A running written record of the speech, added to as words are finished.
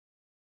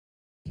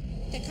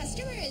The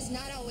customer is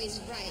not always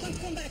right. Don't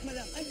come back,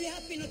 madam. I'd be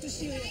happy not to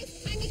see you.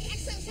 Guys, I make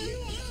excellent food.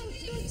 You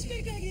out! Don't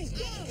speak like this.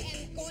 Go!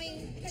 I am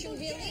going to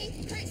really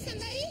hurt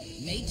somebody?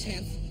 May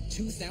 10th,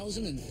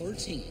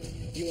 2013.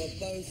 You are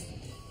both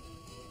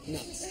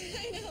nuts.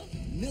 I know.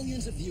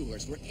 Millions of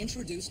viewers were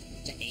introduced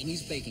to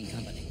Amy's Baking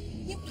Company.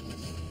 Well,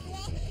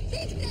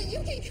 think that you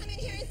can come in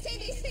here and say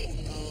these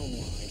things. Oh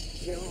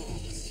my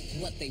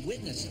God. What they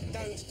witnessed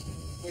Don't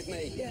with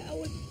me. Yeah, I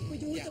would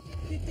you Yeah.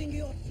 the thing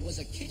you was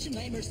a Kitchen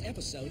Nightmares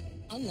episode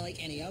unlike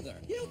any other.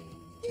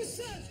 You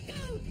sir,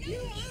 out! You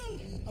out!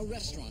 A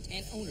restaurant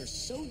and owner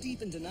so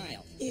deep in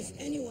denial, If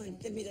anyone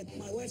tell me that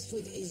my wife's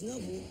food is no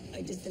good,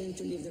 I just tell him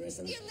to leave the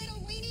restaurant. You little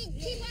weenie,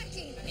 keep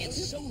watching. and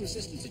so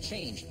resistant to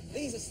change,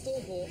 These are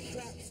store-bought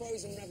crap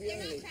frozen They're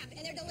ravioli. not crap,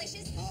 and they're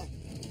delicious.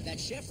 that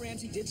Chef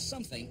Ramsay did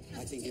something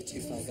I think you're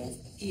too far gone.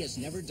 he has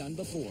never done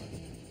before.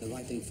 The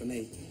right thing for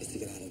me is to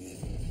get out of here.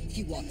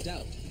 He walked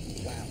out.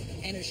 Wow.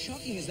 And as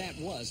shocking as that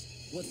was,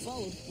 what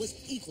followed was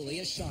equally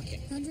as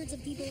shocking. Hundreds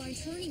of people are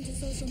turning to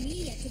social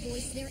media to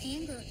voice their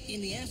anger.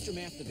 In the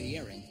aftermath of the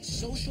airing,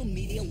 social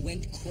media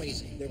went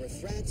crazy. There were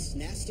threats,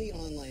 nasty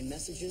online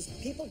messages.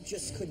 People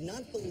just could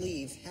not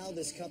believe how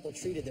this couple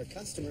treated their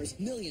customers.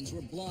 Millions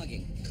were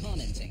blogging,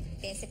 commenting,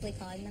 Basically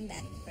calling them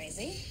that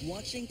crazy.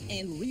 watching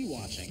and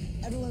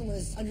rewatching. Everyone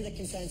was under the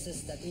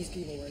consensus that these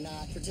people were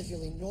not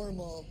particularly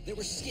normal. There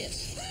were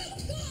skits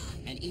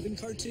and even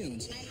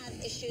cartoons I have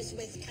issues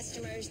with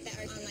customers that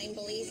are online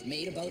bullies.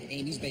 made about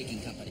Amy's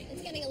Baking Company.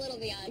 It's getting a little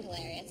beyond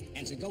hilarious.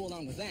 And to go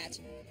along with that,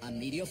 a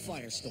media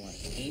firestorm.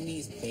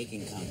 Amy's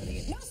Baking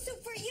Company. No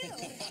soup for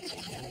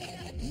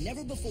you.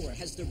 Never before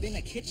has there been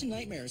a Kitchen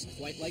Nightmares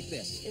quite like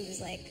this. It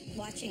was like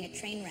watching a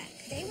train wreck.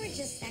 They were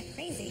just that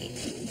crazy.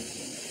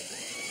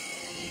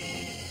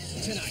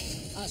 Tonight,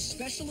 a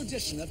special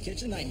edition of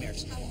Kitchen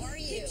Nightmares, How are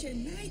you?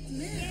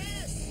 Nightmare.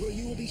 Yes. where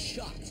you will be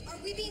shocked, Are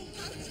we being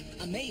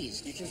punked?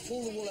 amazed, You can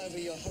pull the wool over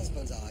your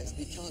husband's eyes.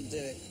 You can't do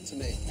it to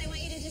me. I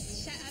want you to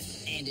just shut up.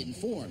 and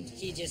informed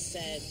He just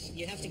said,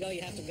 you have to go,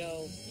 you have to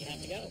go, you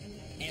have to go.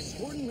 as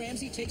Gordon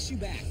Ramsay takes you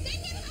back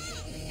Send him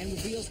home. and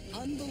reveals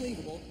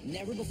unbelievable,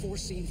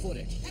 never-before-seen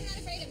footage. I'm not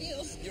afraid of you.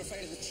 You're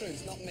afraid of the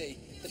truth, not me.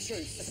 The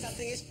truth. The sad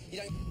thing is, you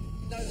don't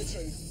know the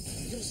truth.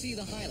 You'll see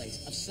the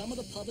highlights of some of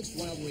the public's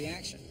wild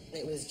reaction.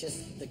 It was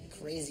just the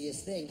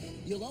craziest thing.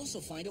 You'll also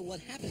find out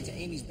what happened to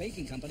Amy's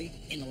Baking Company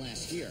in the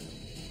last year.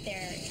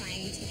 They're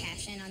trying to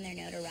cash in on their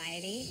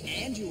notoriety.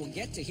 And you will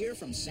get to hear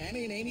from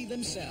Sammy and Amy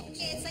themselves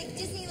It's like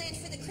Disneyland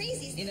for the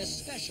crazies. in a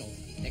special,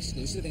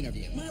 exclusive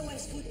interview. My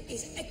wife's food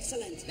is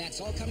excellent. That's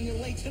all coming your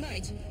way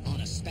tonight on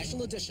a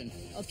special edition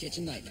of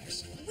Kitchen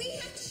Nightmares. We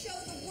have to show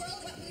the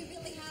world what we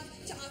really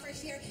have to offer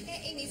here at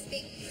Amy's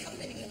Baking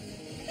Company.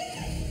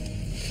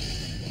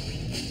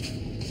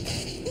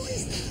 What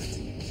is that?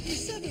 You're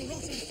serving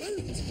rotten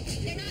food.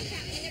 They're not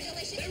crap, and they're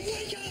delicious. Then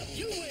wake up!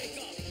 You wake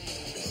up!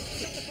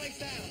 Shut the place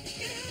down.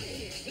 Get out of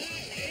here.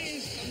 That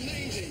is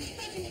amazing.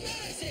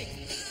 Fantastic.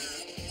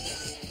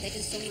 Thank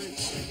you so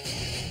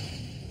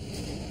much.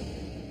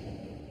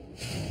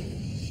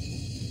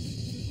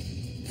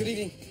 Good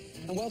evening,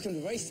 and welcome to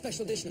a very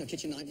special edition of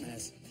Kitchen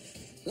Nightmares.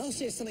 Last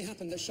year, something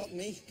happened that shocked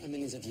me and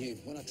millions of you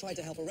when I tried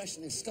to help a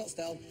restaurant in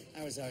Scottsdale,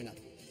 Arizona.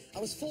 I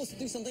was forced to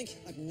do something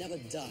I'd never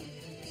done,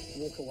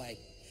 walk away.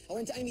 I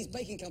went to Amy's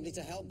Baking Company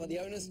to help, but the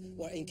owners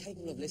were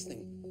incapable of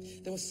listening.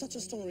 There was such a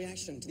strong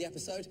reaction to the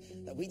episode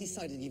that we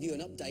decided to give you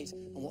an update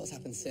on what has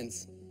happened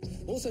since.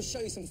 We'll also show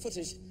you some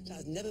footage that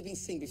has never been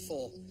seen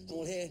before, and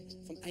we'll hear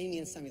from Amy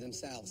and Sammy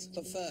themselves.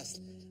 But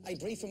first, a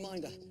brief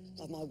reminder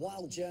of my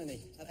wild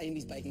journey at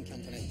Amy's Baking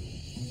Company.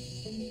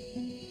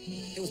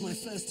 It was my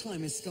first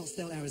time in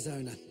Scottsdale,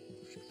 Arizona,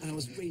 and I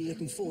was really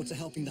looking forward to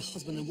helping the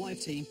husband and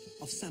wife team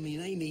of Sammy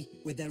and Amy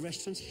with their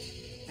restaurant,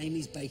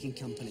 Amy's Baking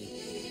Company.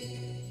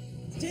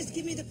 Just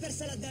give me the pear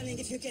salad, darling,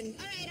 if you can.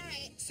 All right, all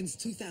right. Since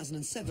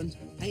 2007,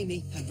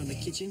 Amy had run the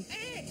kitchen,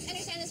 I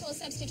understand this whole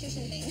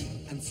substitution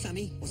thing. and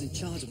Sammy was in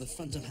charge of the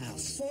front of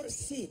house.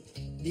 4C.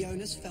 The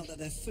owners felt that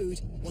their food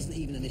wasn't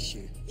even an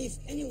issue. If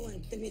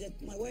anyone tell me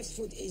that my wife's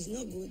food is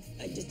no good,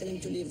 I just tell him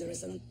to leave the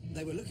restaurant.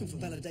 They were looking for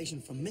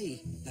validation from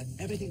me that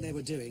everything they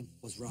were doing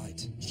was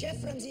right.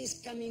 Chef Ramsay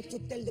is coming to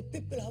tell the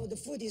people how the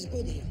food is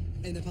good here.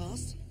 In the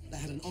past, they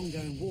had an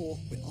ongoing war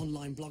with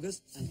online bloggers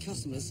and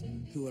customers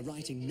who were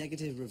writing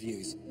negative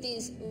reviews.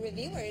 These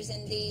reviewers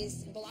and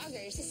these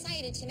bloggers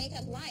decided to make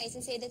up lies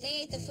and say that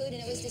they ate the food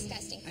and it was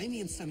disgusting. Amy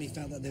and Sammy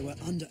felt that they were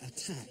under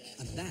attack,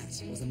 and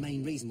that was the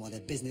main reason why their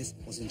business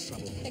was in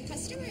trouble. The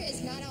customer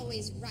is not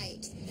always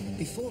right.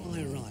 Before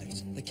I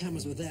arrived, the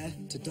cameras were there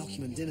to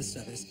document dinner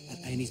service at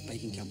Amy's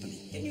Baking Company.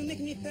 Can you make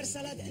me pear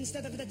salad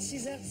instead of that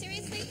Caesar?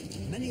 Seriously?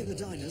 Many of the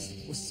diners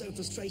were so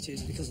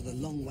frustrated because of the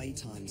long wait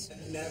times,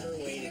 Never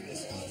waited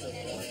this long for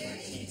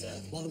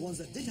pizza. while the ones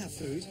that did have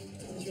food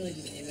It really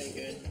didn't even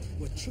good.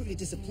 were truly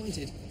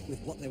disappointed with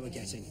what they were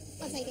getting.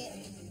 I'll take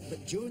it.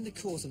 But during the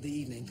course of the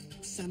evening,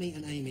 Sammy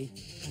and Amy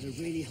had a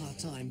really hard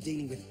time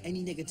dealing with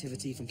any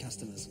negativity from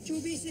customers. 2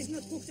 pieces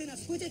not cooked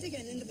enough. Put it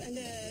again in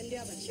the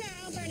oven. Sure,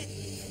 I'll burn it.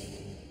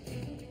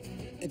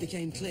 It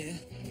became clear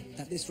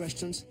at this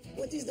restaurant,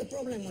 What is the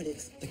problem with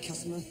it? the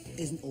customer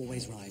isn't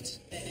always right.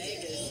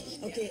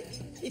 Okay,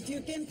 if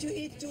you came to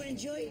eat to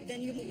enjoy,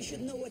 then you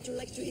should know what you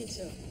like to eat,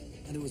 sir.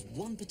 And there was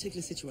one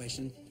particular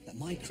situation that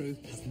my crew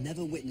has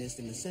never witnessed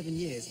in the 7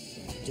 years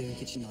of doing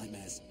Kitchen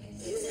Nightmares.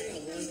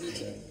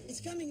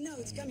 It's coming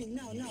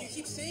now, now. You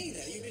keep saying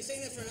that. You've been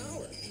saying that for an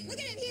hour. Look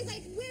at him. He's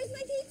like, where's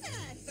my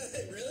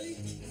pizza? Really?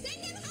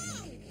 Send him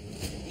home.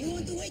 You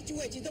want to wait.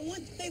 You don't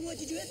want to pay what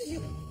you have and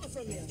you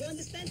from here. Do you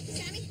understand?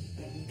 Sammy?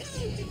 Go!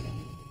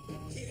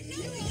 No,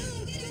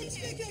 get out of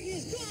Speak here. like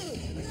this. Go!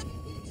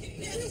 You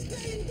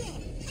pay and go!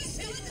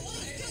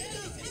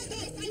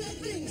 Stop your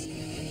things.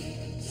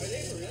 Are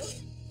they for real?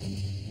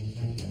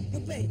 You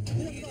pay.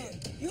 You don't go.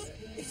 You,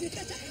 if you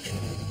touch it,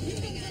 you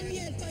can come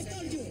here. I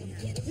told you.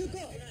 You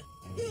go.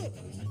 You.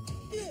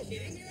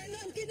 No,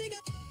 I'm kidding.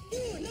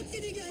 You, not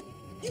kidding.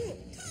 You.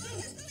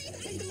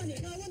 Take the money.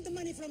 No, I want the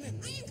money from him.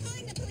 I am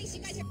calling the police.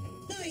 You guys are...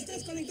 No, he's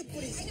just calling the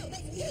police. I know, but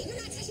hey, you're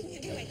not touching me.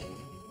 Do it.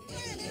 You're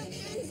a little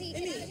pansy.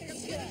 Get out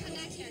of here. Don't come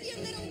back here. You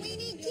little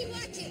weenie. Keep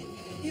watching.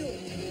 You.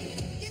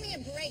 Give me a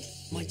break.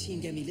 My team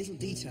gave me little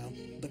detail,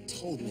 but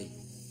told me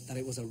that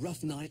it was a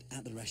rough night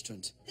at the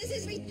restaurant. This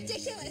is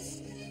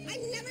ridiculous.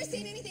 I've never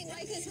seen anything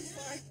like this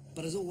before.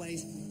 But as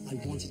always, I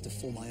wanted to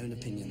form my own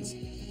opinions.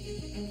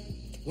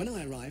 When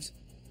I arrived,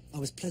 I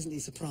was pleasantly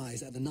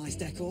surprised at the nice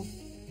decor,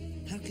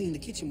 how clean the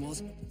kitchen was,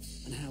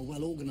 and how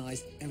well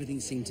organised everything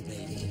seemed to be.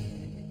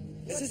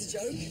 Is this a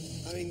joke?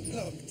 I mean,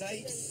 look,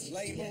 dates,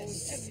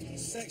 labels,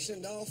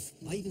 sectioned off.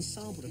 I even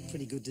sampled a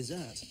pretty good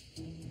dessert.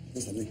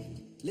 There's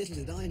something. Little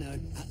did I know,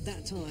 at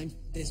that time,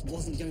 this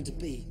wasn't going to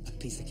be a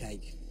piece of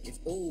cake. If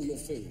all your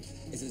food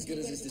is as good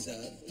as this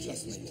dessert,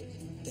 trust me,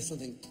 there's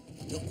something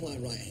not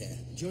quite right here.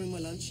 During my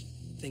lunch,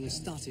 things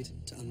started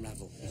to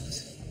unravel.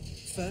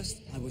 First,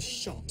 I was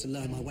shocked to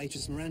learn my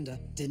waitress Miranda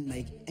didn't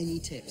make any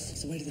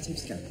tips. So where did the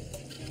tips go?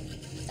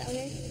 The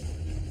owner?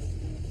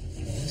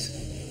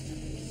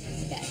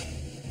 Dead.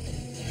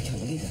 I can't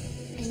believe that.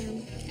 I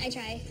know. I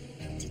try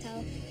to tell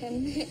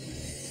him.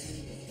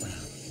 Wow.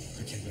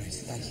 Okay, great.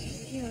 Thank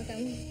you. You're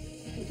welcome.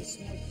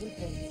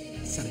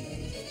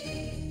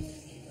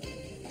 Sally.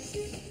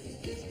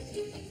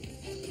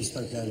 You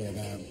spoke earlier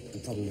about the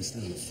problem with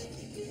staff.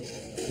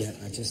 Yeah,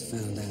 I just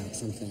found out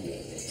something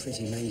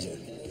pretty major.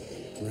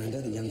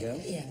 Miranda, the young girl?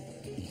 Yeah.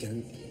 You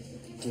don't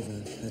give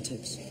her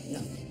tips?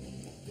 No.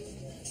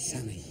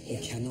 Sammy, you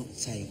cannot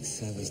take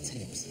servers'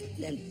 tips.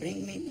 Then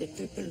bring me the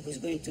people who's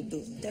going to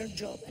do their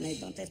job, and I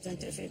don't have to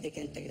interfere. They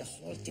can take the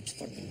whole tips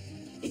for me.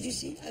 Did you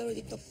see? I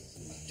already took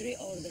 3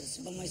 orders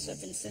by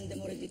myself and sent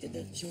them already to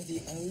the... You're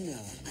the owner.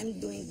 I'm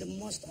doing the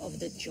most of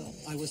the job.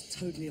 I was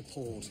totally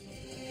appalled.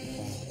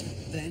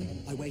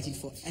 Then I waited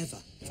forever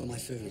for my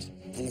food.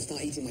 I'm going to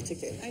start eating my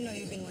ticket. I know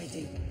you've been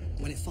waiting.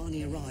 When it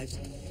finally arrived,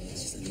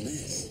 It's just a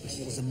mess.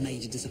 it was a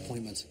major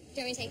disappointment.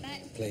 Do you want me to take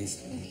that? Please,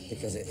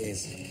 because it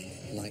is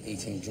like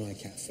eating dry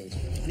cat food.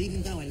 And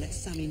even though I let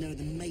Sammy know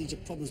the major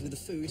problems with the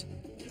food,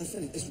 I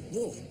said it's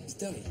raw. It's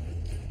dirty.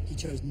 he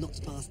chose not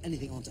to pass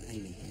anything on to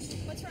Amy.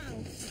 What's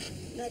wrong?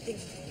 Nothing.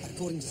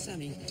 According to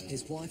Sammy,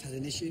 his wife had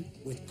an issue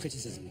with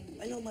criticism.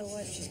 I know my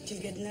wife,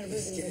 she'll get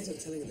nervous. Scared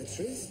of telling her the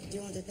truth? Do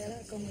you want to tell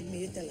her? Come with me,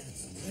 you tell her.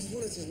 I just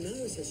wanted to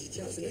know so she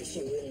checks the Okay, next she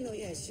one. will know,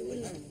 yes, she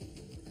will know.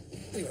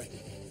 Anyway,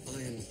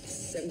 I am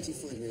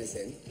 75 minutes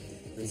in,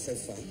 and so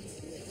far,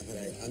 I've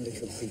had an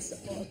undercooked pizza.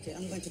 Okay,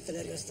 I'm going to tell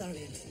her you're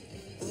starving.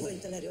 I'm going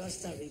to tell her you're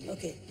starving.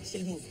 Okay,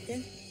 she'll move,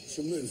 okay?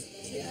 She'll move.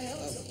 Yeah, I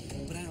hope so.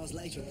 But hours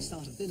later, at the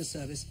start of dinner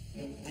service,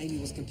 Amy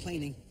was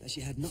complaining that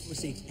she had not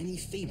received any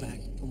feedback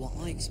from what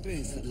I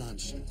experienced at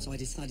lunch. So I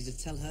decided to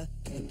tell her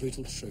the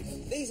brutal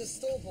truth. These are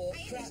store-bought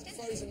I crap understand.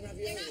 frozen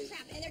ravioli. They're not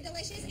crap, and they're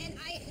delicious,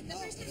 and the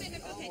first time I've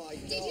ever... Oh Okay, my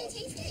did you God.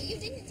 taste it? You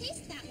didn't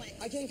taste that one.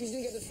 Again, because you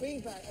didn't get the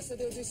feedback. I said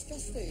they were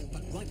disgusting.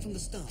 But right from the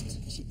start,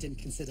 she didn't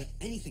consider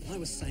anything I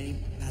was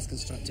saying as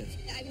constructive.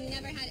 I've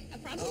never had a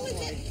problem Oh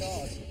with my it.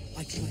 God.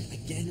 I tried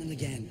again and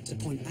again to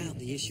point out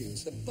the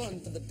issues. The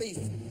bun for the beef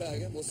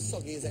burger was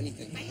soggy as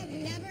anything. I have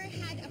never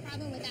had a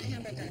problem with that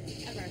hamburger,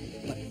 ever.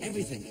 But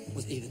everything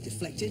was either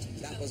deflected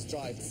That was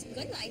dry.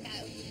 Good like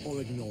that. or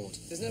ignored.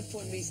 There's no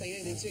point in me saying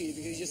anything to you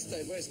because you just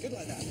said, well, it's good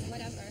like that.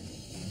 Whatever.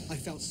 I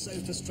felt so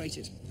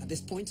frustrated. At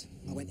this point,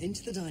 I went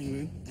into the dining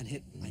room and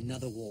hit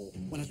another wall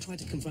when I tried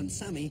to confront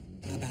Sammy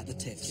about the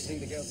Do you tips.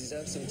 think the girls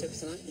deserve some tips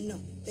tonight? No,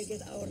 they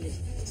get hourly.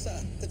 Sir,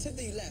 the tip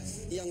that you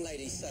left, the young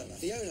lady server,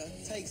 the owner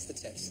takes the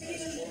tips. No,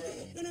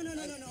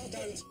 okay.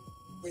 Don't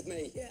with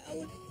me. Yeah, I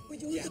will.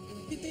 Would you Yeah.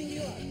 you think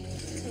you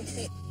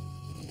are?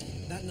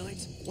 That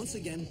night, once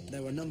again,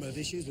 there were a number of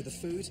issues with the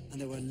food and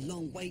there were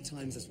long wait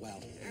times as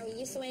well. Are we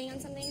used to waiting on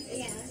something?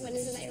 Yeah. What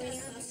is it that you're waiting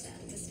on?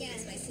 Yeah.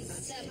 Spicy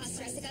pasta. The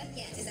pasta rustica?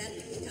 Yeah. Is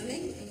that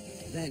coming?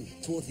 Then,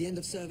 towards the end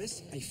of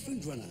service, a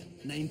food runner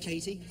named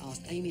Katie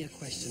asked Amy a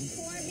question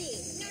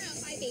 4B. No,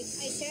 5B. Are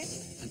you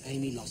sure? and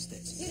Amy lost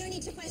it. You don't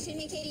need to question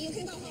me, Katie. You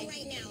can go home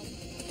right now.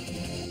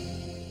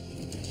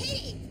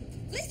 Katie!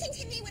 Listen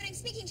to me when I'm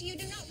speaking to you.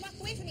 Do not walk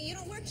away from me. You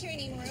don't work here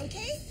anymore,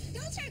 okay?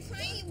 Don't start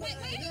crying. Why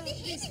are you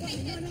behaving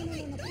like this? Oh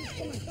my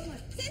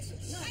God. Since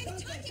I'm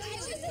talking, I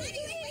wasn't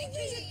doing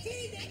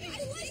anything. I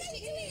wasn't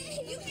doing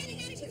it. You had an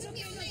attitude with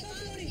me all night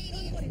long,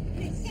 Katie.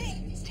 Say,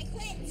 I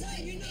quit. I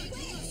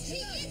quit. She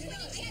is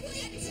wrong. I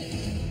quit.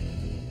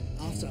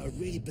 After a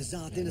really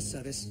bizarre dinner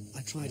service,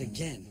 I tried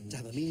again to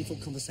have a meaningful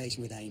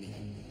conversation with Amy.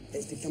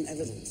 It's become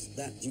evident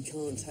that you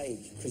can't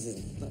take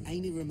criticism. But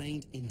Amy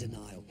remained in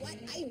denial, What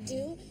I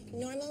do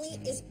normally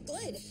is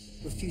good.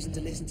 refusing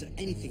to listen to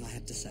anything I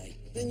had to say.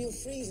 Then you're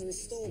freezing the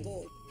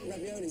store-bought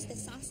raviolis. The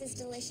sauce is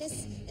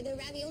delicious. The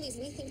raviolis,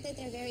 we think that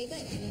they're very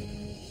good.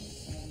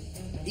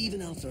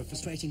 Even after a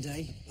frustrating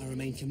day, I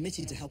remained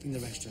committed to helping the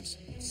restaurants.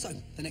 So,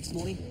 the next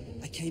morning,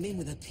 I came in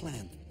with a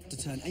plan to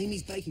turn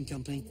Amy's Baking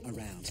Company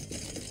around.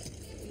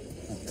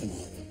 Oh, come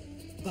on.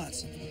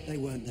 But they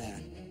weren't there.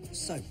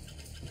 So,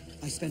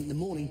 I spent the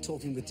morning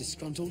talking with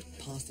disgruntled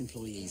past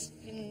employees.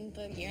 In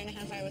the year and a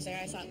half I was there,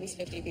 I saw at least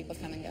 50 people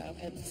come and go.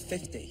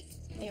 50?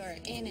 They were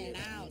in and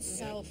out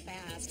so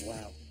fast.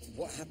 Wow.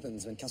 What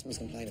happens when customers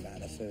complain about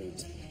their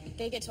food?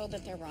 They get told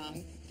that they're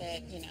wrong,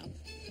 that,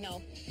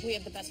 no, we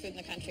have the best food in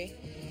the country.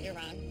 You're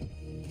wrong.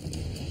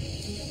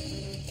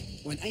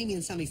 When Amy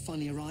and Sammy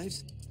finally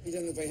arrived, You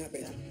don't look very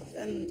happy.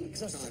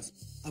 Exhausted.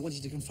 I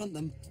wanted to confront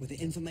them with the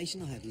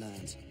information I had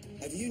learned.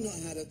 Have you not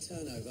had a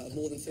turnover of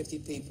more than 50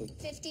 people?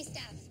 50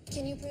 staff.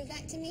 Can you prove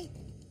that to me?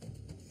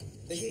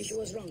 She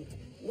was wrong.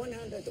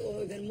 100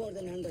 or even more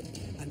than 100.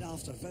 And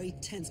after a very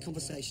tense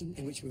conversation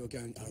in which we were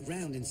going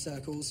around in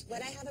circles,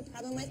 What I have a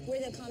problem with were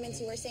the comments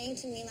you were saying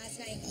to me last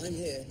night. I'm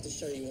here to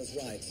show you what's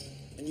right,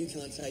 and you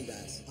can't take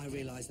that. I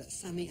realized that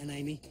Sammy and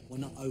Amy were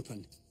not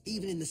open,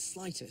 even in the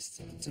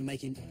slightest, to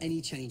making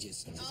any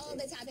changes. All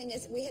that's happened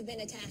is we have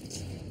been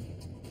attacked.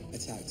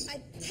 Attacked.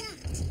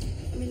 Attacked!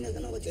 I mean, I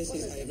don't know what you This call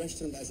is it. a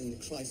restaurant that's in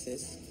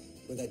crisis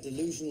with a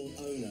delusional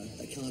owner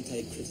that can't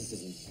take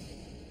criticism.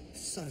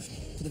 So,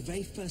 for the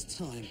very first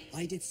time,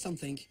 I did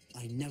something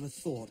I never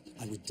thought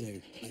I would do.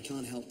 I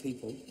can't help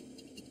people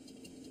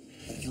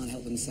that can't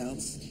help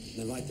themselves.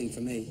 The right thing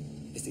for me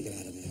is to get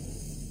out of here.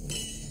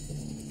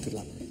 Good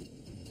luck.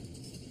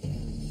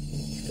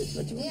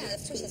 Yeah,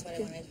 that's just what I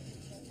wanted.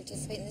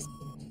 Participate in this.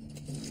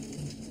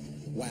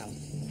 Wow.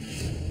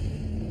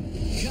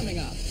 Coming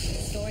up,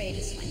 The story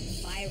just went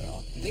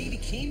viral. they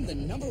became the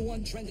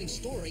 #1 trending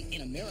story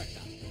in America.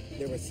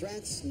 There were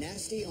threats,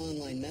 nasty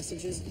online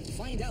messages.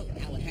 Find out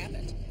how it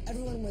happened.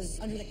 Everyone was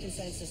under the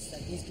consensus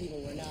that these people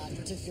were not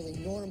particularly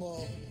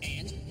normal.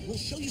 And we'll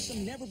show you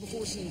some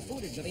never-before-seen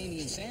footage of Amy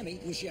and Sammy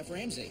with Chef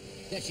Ramsay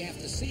that you have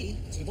to see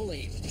to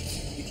believe.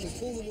 You can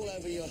pull the wool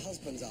over your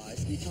husband's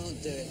eyes. You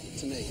can't do it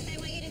to me. I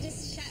want you to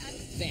just shut up.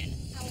 Then,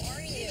 How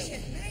are you?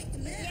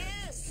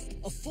 Yes!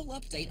 a full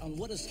update on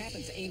what has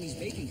happened to Amy's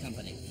Baking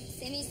Company.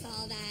 Sammy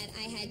saw that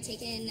I had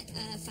taken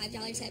a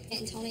 $5 tip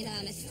and told me that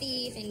I'm a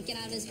thief and get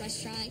out of his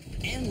restaurant.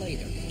 And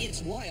later,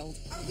 it's wild,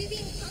 Are we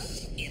being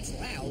punked? it's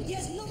loud,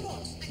 Yes, no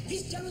boss.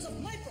 He's jealous of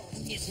my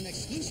boss. it's an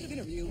exclusive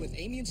interview with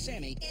Amy and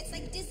Sammy It's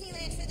like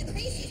Disneyland for the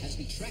crazy. as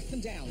we track them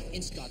down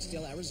in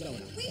Scottsdale, Arizona.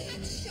 We have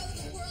to show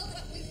the world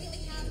what we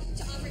really have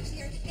to offer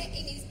here at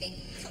Amy's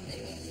Baking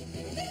Company.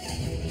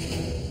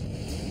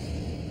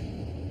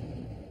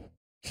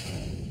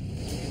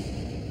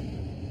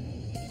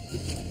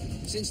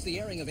 Since the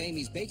airing of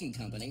Amy's Baking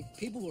Company,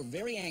 people were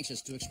very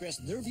anxious to express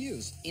their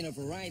views in a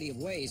variety of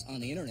ways on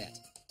the internet.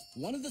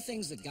 One of the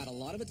things that got a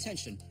lot of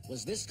attention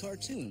was this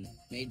cartoon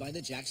made by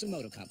the Jackson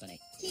Moto Company.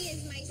 He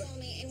is my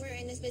soulmate, and we're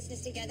in this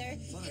business together.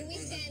 And we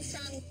stand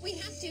strong. We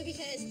have to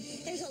because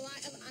there's a lot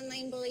of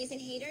online bullies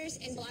and haters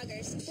and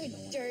bloggers. They're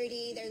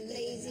dirty. They're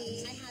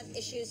lazy. I have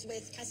issues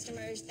with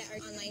customers that are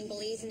online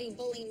bullies, and they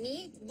bully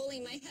me, bully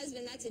my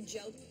husband. That's a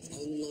joke.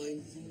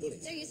 Online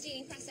bullies. They're used to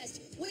eating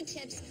processed wood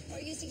chips or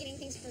used to getting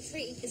things for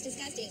free. It's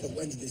disgusting. But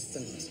when did this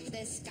start?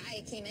 This guy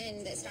came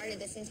in that started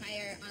this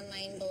entire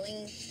online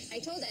bullying. I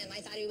told him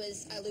I thought he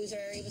was a loser.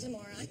 He was a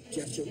moron. Do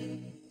you have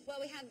children? Well,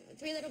 we have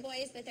 3 little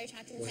boys, but they're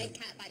trapped inside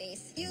cat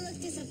bodies. You look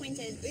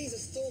disappointed. These are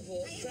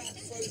store-bought I am crap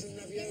frozen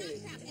They're ravioli.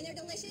 not crap, and they're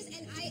delicious.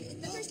 And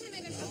the first time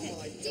I've ever Oh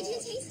my did you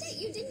God. taste it?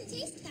 You didn't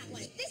taste that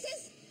one. This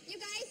is, you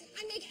guys,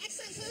 I make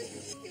excellent food.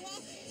 You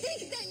all think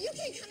that you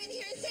can come in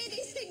here and say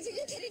these things. Are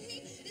you kidding me?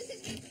 This is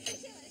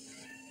ridiculous.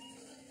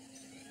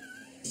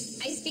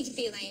 I speak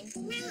feline.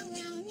 Meow,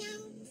 meow, meow.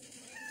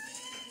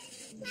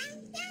 Meow,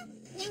 meow,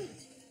 meow.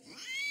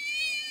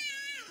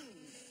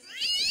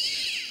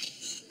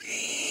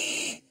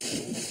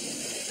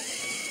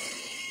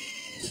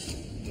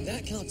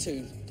 That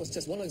cartoon was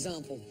just one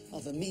example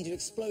of the media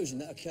explosion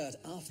that occurred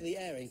after the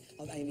airing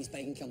of Amy's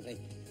Baking Company.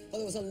 But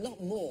there was a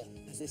lot more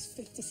as this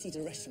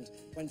 50-seater restaurant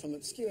went from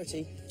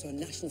obscurity to a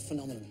national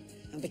phenomenon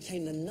and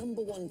became the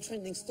 #1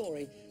 trending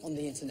story on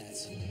the internet.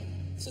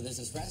 So there's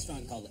this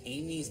restaurant called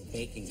Amy's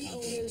Baking The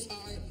Company. owners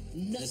are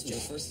nuts. This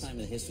was the first time in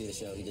the history of the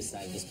show he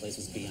decided this place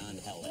was beyond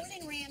hellish.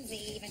 Gordon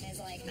Ramsay even is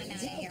like, I'm out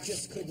of Rob here.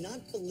 just could not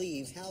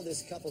believe how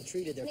this couple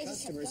treated their They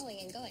just kept customers.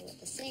 going and going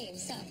with the same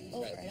stuff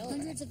over and over.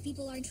 Hundreds of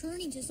people are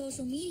turning to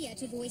social media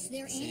to voice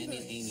their Sammy anger.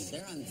 and Amy,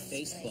 they're on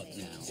Facebook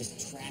now,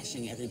 just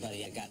trashing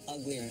everybody. It got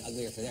uglier and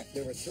uglier for them.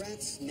 There were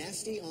threats,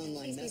 nasty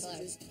online These people are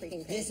messages.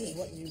 freaking This crazy. is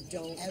what you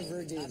don't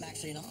ever do. I'm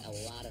actually not. A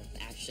lot of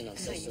action on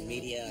social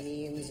media.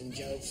 Memes and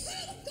jokes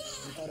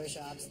and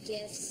photoshops.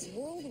 Gifts,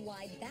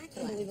 worldwide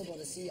backlash. Unbelievable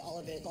to see all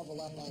of it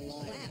bubble up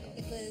online. Wow.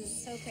 It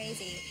was so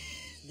crazy.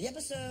 The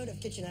episode of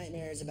Kitchen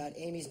Nightmares about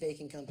Amy's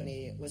Baking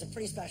Company was a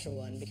pretty special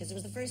one because it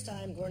was the first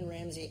time Gordon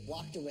Ramsay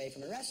walked away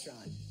from a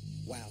restaurant.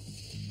 Wow.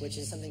 Which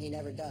is something he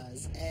never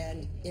does.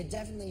 And it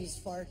definitely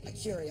sparked a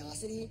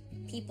curiosity.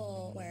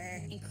 People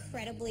were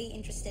incredibly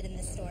interested in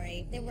this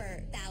story. There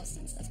were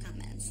thousands of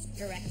comments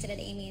directed at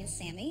Amy and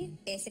Sammy,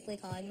 basically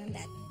calling them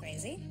that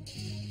crazy.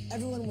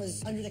 Everyone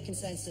was under the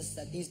consensus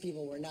that these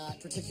people were not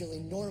particularly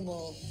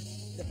normal.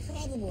 The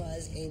problem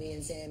was Amy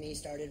and Sammy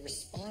started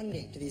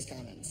responding to these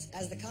comments.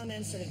 As the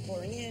comments started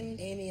pouring in,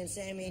 Amy and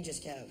Sammy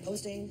just kept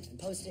posting and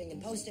posting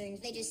and posting.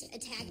 They just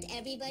attacked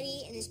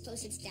everybody and just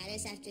posted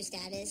status after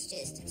status,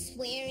 just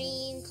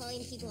swearing,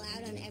 calling people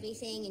out on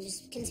everything, and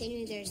just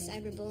continuing their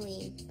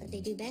cyberbullying. What they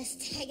do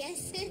best, I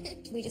guess.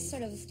 We just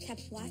sort of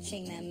kept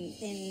watching them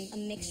in a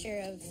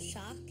mixture of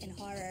shock and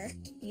horror.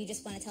 You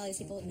just want to tell these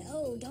people,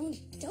 no,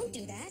 don't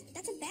do that.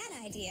 That's a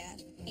bad idea.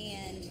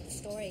 And the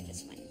story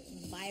just went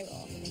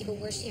viral. People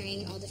were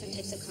sharing all different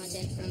types of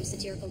content, from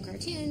satirical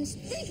cartoons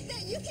Think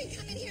that you can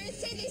come in here and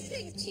say these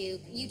things. to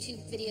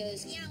YouTube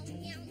videos, Meow,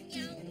 meow,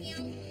 meow,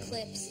 meow.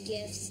 clips,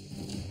 GIFs.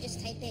 Just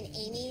type in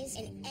Amy's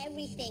and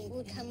everything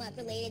would come up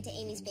related to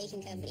Amy's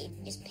Baking Company.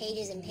 Just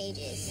pages and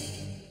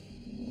pages.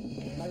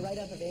 My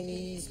write-up of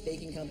Amy's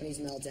Baking Company's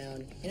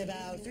meltdown. In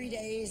about 3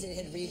 days, it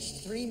had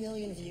reached 3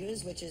 million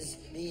views, which is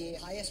the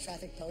highest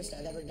traffic post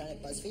I've ever done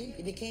at BuzzFeed.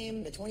 It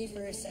became the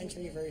 21st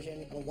century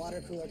version of a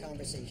water cooler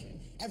conversation.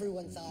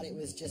 Everyone thought it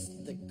was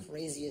just the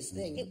craziest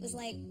thing. It was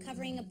like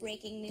covering a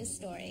breaking news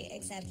story,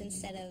 except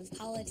instead of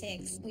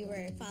politics, we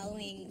were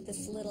following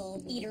this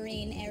little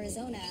eatery in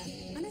Arizona.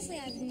 Honestly,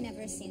 I've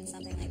never seen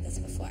something like this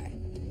before.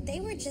 They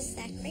were just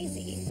that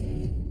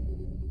crazy.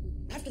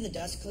 After the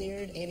dust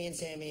cleared, Amy and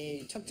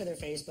Sammy took to their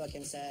Facebook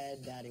and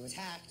said that it was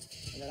hacked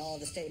and that all of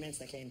the statements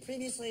that came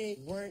previously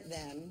weren't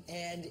them.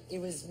 And it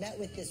was met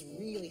with this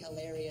really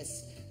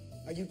hilarious,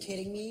 "Are you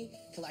kidding me?"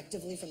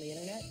 collectively from the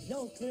internet.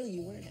 No, clearly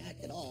you weren't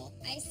hacked at all.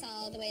 I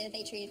saw the way that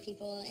they treated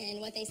people,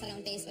 and what they said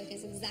on Facebook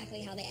is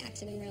exactly how they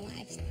acted in real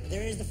life.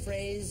 There is the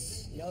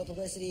phrase, no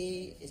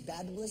publicity is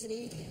bad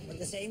publicity, but at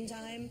the same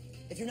time,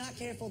 if you're not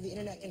careful, the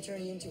internet can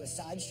turn you into a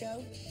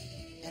sideshow,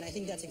 and I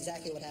think that's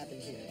exactly what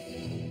happened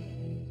here.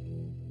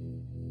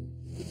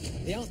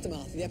 The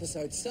aftermath of the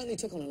episode certainly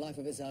took on a life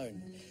of its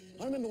own.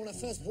 I remember when I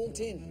first walked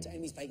in to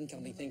Amy's Baking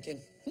Company thinking,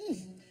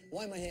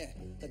 why am I here?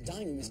 The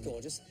dining room is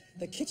gorgeous.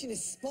 The kitchen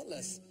is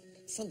spotless.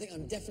 Something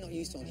I'm definitely not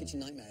used to on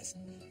Kitchen Nightmares.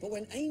 But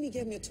when Amy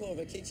gave me a tour of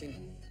her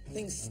kitchen,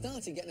 things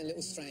started getting a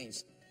little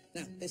strange.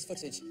 Now, this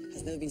footage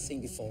has never been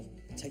seen before.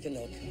 Take a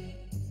look.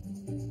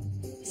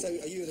 So,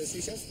 are you the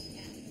sous chef?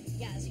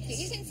 Yes,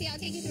 you can see, I'll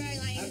take you through our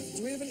lines.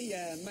 Do we have any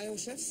male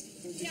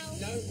chefs? No.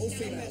 No? All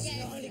females?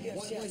 Yes. Only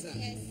girls, Why is that?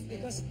 Yes.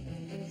 Because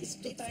it's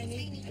too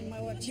tiny, and my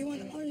wife, she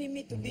wants only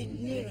me to be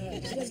near her.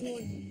 She doesn't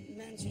want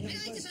men to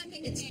I like to bump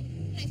into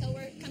men. I feel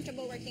we're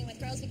comfortable working with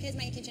girls because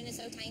my kitchen is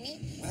so tiny.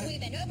 We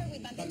bend over, we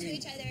bump into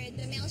each other.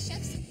 The male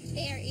chefs,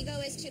 their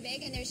ego is too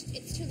big and it's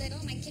too little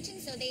in my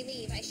kitchen, so they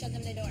leave. I shut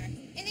them the door.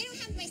 And they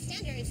don't have my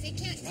standards. They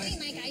can't train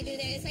like I do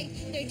there. It's like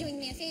they're doing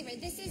me a favor.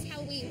 This is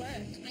how we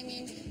work. I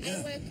mean,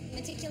 I work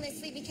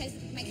meticulously because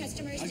my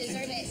customers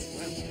deserve it.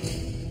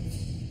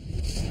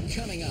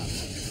 Coming up,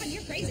 God,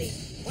 you're crazy.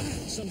 wow,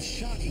 some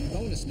shocking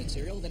bonus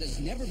material that has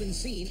never been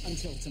seen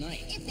until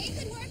tonight. If they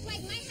could work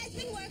like my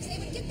husband works, they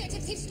would get their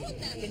tips. He's told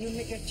them. Can you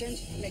make a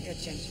change? Make a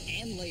change.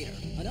 And later,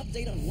 an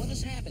update on what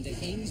has happened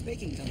at Amy's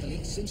Baking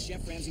Company since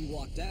Chef Ramsay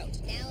walked out.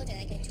 Now they're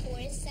like a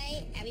tourist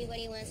site.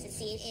 Everybody wants to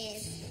see it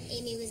if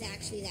Amy was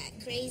actually that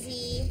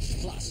crazy.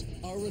 Plus,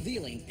 our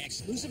revealing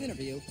exclusive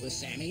interview with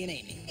Sammy and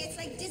Amy. It's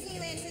like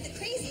Disneyland for the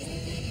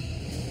crazies.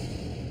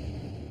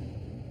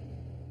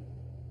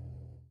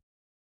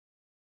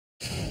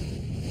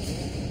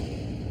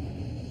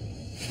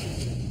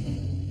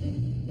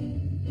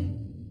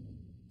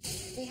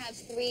 We have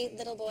 3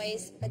 little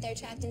boys, but they're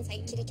trapped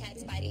inside kitty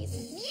cat's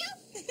bodies.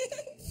 Meow!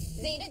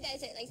 Zeta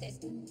does it like this.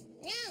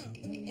 Meow!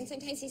 And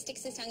sometimes he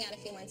sticks his tongue out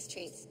if he wants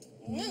treats.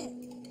 Meow!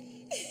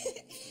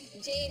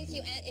 Jade,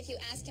 if you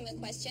ask him a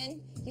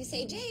question, you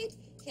say, Jade,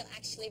 he'll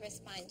actually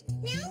respond.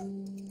 Meow!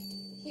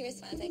 He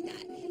responds like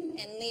that.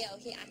 And Leo,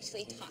 he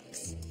actually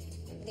talks.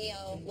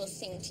 Leo will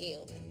sing to you.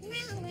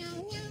 Meow,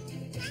 meow, meow,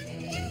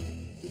 meow, meow.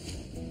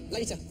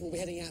 Later, we'll be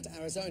heading out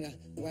to Arizona,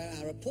 where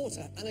our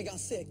reporter, Anna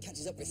Garcia,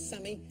 catches up with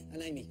Sammy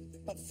and Amy.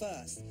 But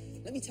first,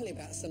 let me tell you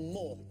about some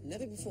more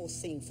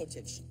never-before-seen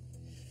footage.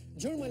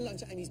 During my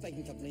lunch at Amy's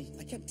Baking Company,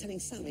 I kept telling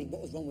Sammy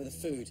what was wrong with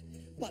the food,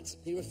 but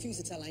he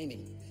refused to tell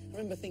Amy. I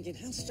remember thinking,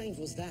 how strange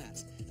was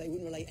that he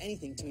wouldn't relay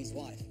anything to his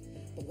wife.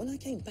 But when I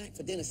came back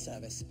for dinner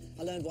service,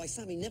 I learned why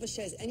Sammy never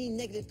shares any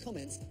negative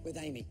comments with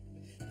Amy,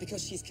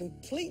 because she's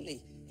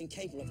completely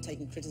incapable of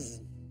taking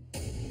criticism.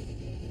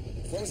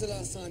 When was the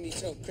last time you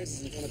took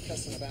criticism from a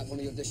customer about one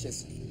of your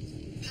dishes?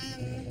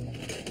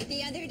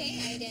 The other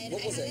day I did.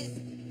 What was it?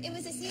 It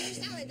was a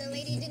Caesar salad. The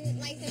lady didn't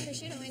like the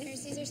prosciutto in her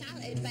Caesar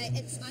salad, but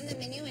it's on the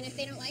menu, and if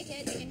they don't like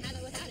it, they can have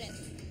it without it.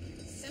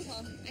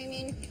 Simple. I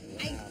mean,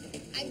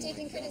 I've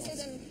taken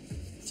criticism.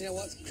 Do you know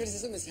what?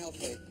 Criticism is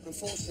healthy.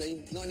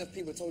 Unfortunately, not enough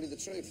people told you the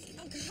truth.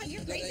 Oh, God,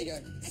 you're Yeah, crazy.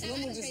 there you go.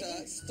 Phenomenal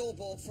dessert,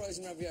 store-bought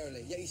frozen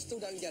ravioli, yet you still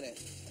don't get it.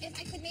 If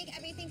I could make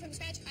everything from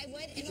scratch, I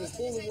would. You And can most of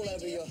pour the the time wool I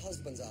over do. your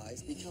husband's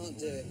eyes, you can't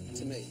do it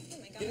to me. Oh,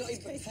 my God. You're not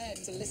even prepared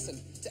to listen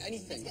to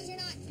anything. Because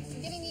you're not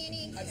giving me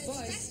any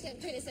Advice.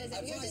 constructive criticism.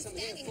 You're Advice just I'm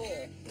here standing for.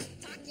 there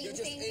talking You're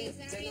and just saying in things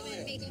that aren't denial.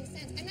 even making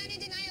sense. I'm not in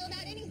denial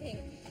about anything.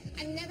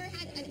 I've never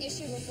had an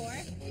issue before.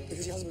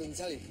 Because your husband didn't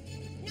tell you.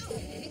 No,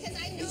 because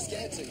I know. He's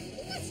scared to.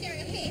 He's not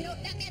scared of me. No,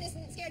 that man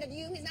isn't scared of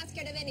you. He's not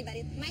scared of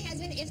anybody. My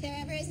husband, if there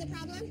ever is a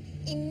problem,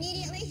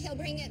 immediately he'll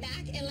bring it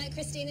back and let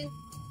Christine in.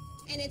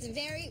 And it's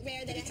very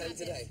rare that Did he it tell you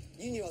happens. today?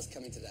 You knew I was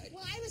coming today.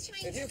 Well, I was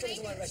trying If to you come to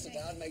find my out restaurant,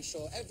 today. I'd make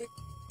sure every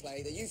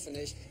play that you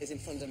finish is in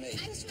front of me.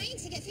 I was trying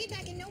to get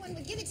feedback and no one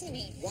would give it to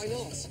me. Why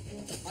not?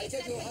 I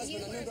Except gave your that husband you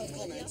a or number of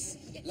people comments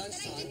else. But I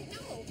lunchtime. didn't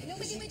know.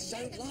 Nobody would You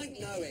share don't them with like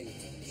me. knowing. You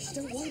just Of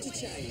don't course want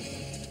to I wouldn't.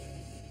 change.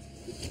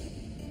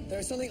 There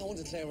is something I want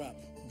to clear up.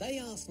 They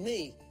asked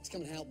me to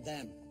come and help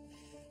them.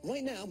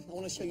 Right now, I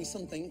want to show you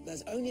something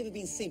that's only ever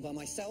been seen by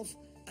myself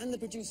and the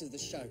producers of the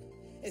show.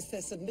 It's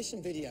their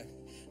submission video.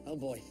 Oh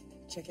boy,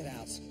 check it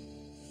out.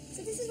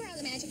 So this is where all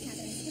the magic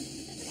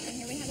happens. And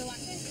here we have the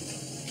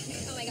walkthrough.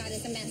 Oh my God,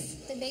 it's a mess.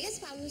 The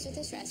biggest problems with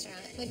this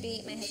restaurant would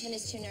be my husband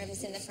is too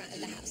nervous in the front of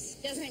the house.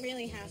 Doesn't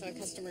really have a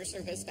customer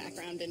service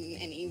background in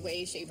any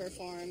way, shape, or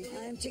form.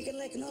 I'm chicken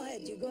leg, no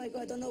head. You go, I go,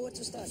 I don't know what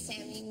to start.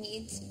 Sammy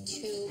needs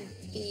to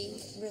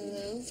be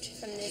removed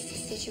from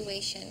this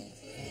situation.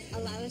 A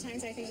lot of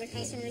times I think the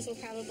customers will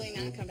probably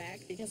not come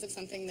back because of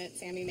something that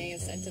Sammy may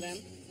have said to them.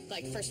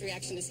 Like, first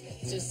reaction is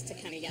just to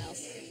kind of yell.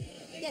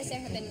 Yes, there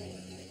have been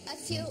a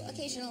few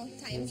occasional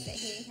times that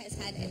he has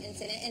had an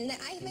incident, and that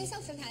I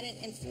myself have had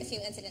a few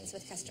incidents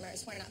with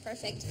customers. We're not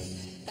perfect,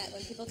 but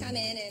when people come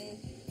in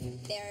and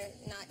they're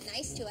not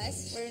nice to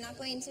us, we're not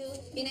going to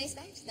be nice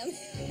back to them.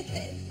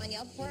 On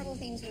Yelp, horrible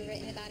things were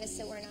written about us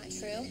that were not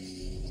true.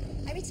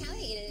 I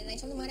retaliated, and I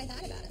told him what I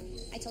thought about him.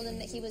 I told him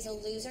that he was a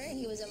loser, and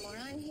he was a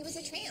moron, he was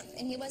a tramp,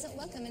 and he wasn't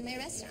welcome in my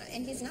restaurant,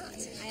 and he's not.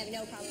 I have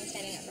no problem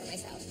standing up for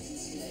myself.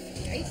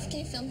 Can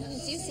you film him?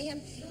 Do you see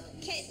him?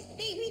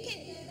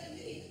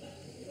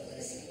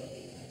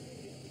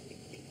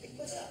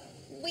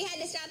 We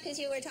had to stop because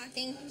you were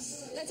talking.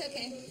 That's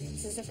okay.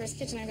 This is the first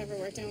kitchen I've ever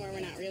worked in where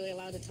we're not really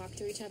allowed to talk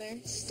to each other.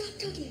 Stop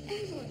talking,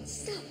 everyone.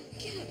 Stop.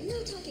 Get out.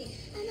 No talking.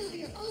 I'm out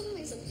here all by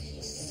myself,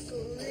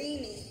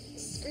 screaming.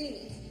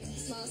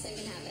 Smallest thing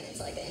can happen. It's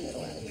like the end of the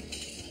world.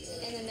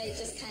 And then they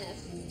just kind of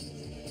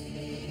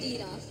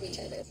feed off each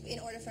other. In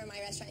order for my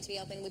restaurant to be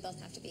open, we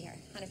both have to be here,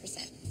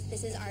 100%.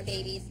 This is our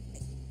baby.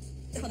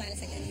 Hold on a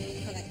second.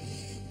 Hold on.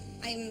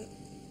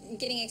 I'm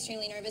getting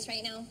extremely nervous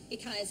right now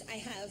because I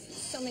have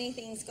so many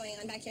things going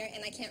on back here,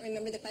 and I can't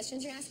remember the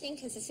questions you're asking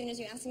because as soon as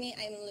you ask me,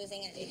 I'm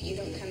losing it. If you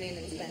don't come in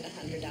and spend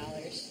 $100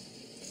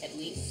 at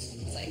least,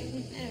 it's like,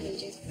 I don't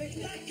need you.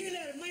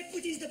 Spectacular! My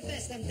food is the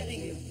best, I'm telling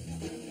you.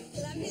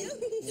 Love you.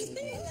 He's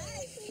very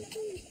nice.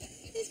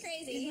 He's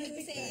crazy. He's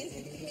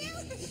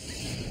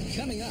insane.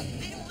 Coming up,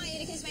 I don't want you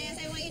to kiss my ass.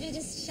 I want you to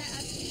just shut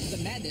up.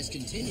 the madness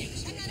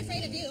continues. I'm not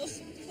afraid of you.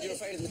 You're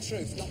afraid of the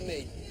truth, not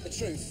me. The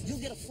truth. You'll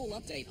get a full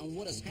update on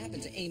what has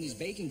happened to Amy's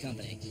Baking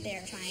Company.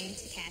 They're trying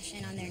to cash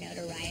in on their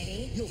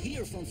notoriety. You'll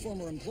hear from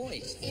former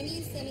employees Amy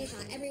and Sammy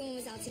thought everyone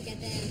was out to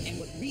get them. and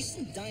what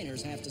recent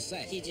diners have to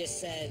say. He just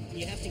said,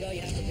 you have to go,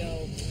 you have to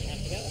go, you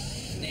have to go.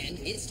 Then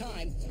it's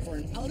time for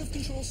an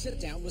out-of-control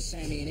sit-down with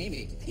Sammy and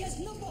Amy. He has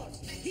no balls.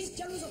 He's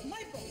jealous of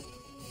my balls.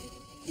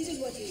 This is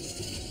what he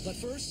is. But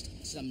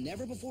first, some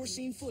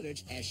never-before-seen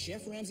footage as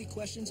Chef Ramsay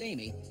questions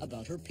Amy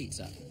about her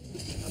pizza.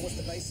 And what's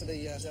the base of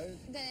the dough?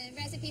 The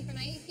recipe for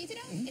my pizza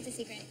dough, it's a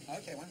secret.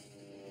 Okay, wow.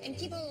 And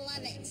people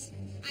love it.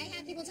 I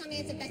have people tell me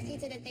it's the best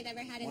pizza that they've ever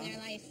had in their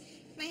life.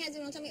 My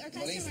husband will tell me, or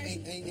Well, customers.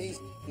 he's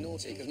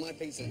naughty because my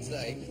pizza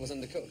today was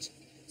undercooked.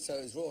 So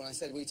it was raw, and I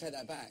said, will you take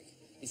that back?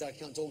 He said, I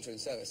can't talk to you in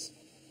service.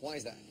 Why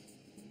is that?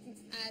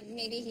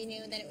 Maybe he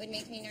knew that it would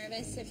make me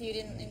nervous if you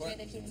didn't enjoy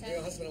the pizza. You're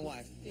a husband and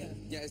wife. Yeah.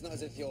 Yeah, it's not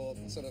as if you're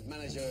sort of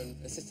manager and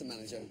assistant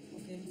manager.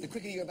 Okay. The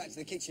quicker you go back to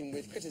the kitchen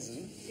with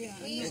criticism, Yeah,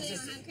 We usually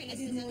don't have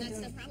criticism, that's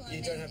the problem.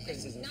 you don't have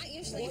criticism. Not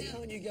usually, Why no.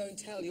 can't you go and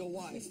tell your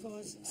wife,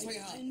 Because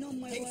sweetheart, I know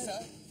my pizza,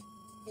 wife.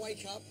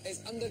 wake up, is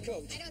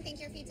undercooked. I don't think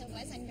your pizza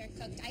was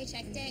undercooked. I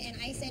checked it, and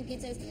I said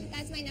pizzas.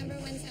 That's my number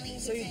one selling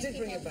pizza. So you and did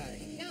bring people- it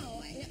back?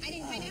 No, I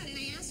didn't find out, and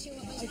I asked you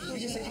what was I wrong. thought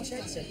you and said you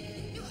told checked me.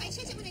 it. No, I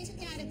checked it when I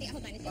took it out of the,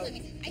 hold on, it's below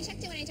me. I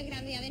checked it when I took it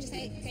out of the oven, just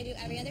like I do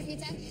every other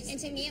pizza. And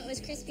to me, it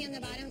was crispy on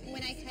the bottom.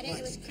 When I cut it,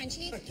 it was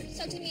crunchy. Okay.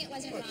 So to me, it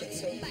wasn't wrong.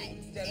 So, But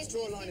yeah, let's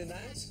draw a line in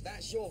that.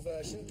 That's your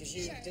version, because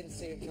you didn't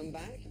see it come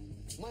back.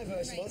 My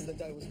version was the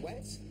dough was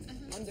wet,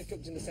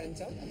 undercooked in the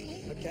centre.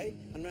 Okay.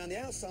 And around the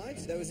outside,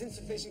 there was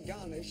insufficient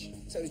garnish,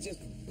 so it was just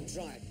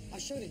dry. I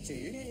showed it to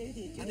you.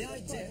 Yeah, And the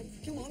idea,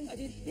 come on. I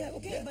did. Yeah,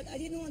 okay, but I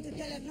didn't want to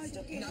tell her. No, it's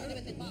okay. No,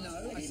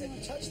 I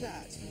said touch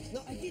that.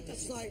 Not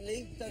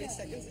slightly, 30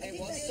 seconds. It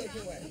was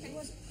soaking wet. It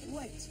was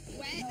wet.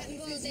 Wet? Now, if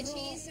Well, it's the raw-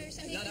 cheese or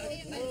something? No,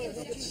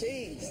 not the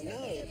cheese,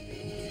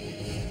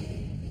 no.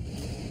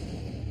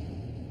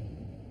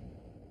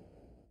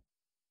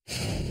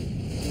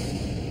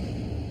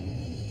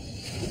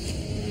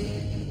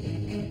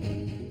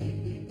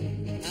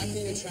 How can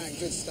you attract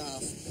good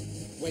staff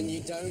when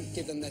you don't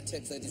give them their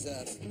tips they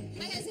deserve?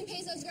 My husband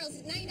pays those girls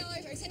 $9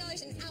 or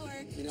 $10 an hour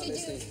You're not to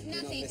listening. do You're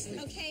not nothing, listening.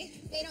 okay?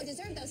 They don't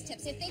deserve those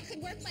tips. If they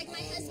could work like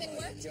my husband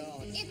worked,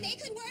 God. if they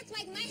could work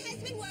like my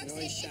husband works, Why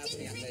are you if it shouting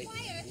didn't at me?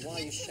 require Why are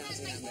you him to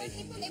shouting run at like 4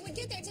 me? people, they would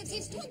get their tips.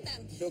 He's told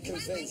them. You're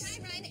Run convinced.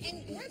 like I run and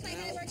work like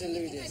I How work and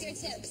you can deluded. have your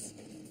tips.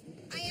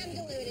 I am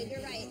deluded,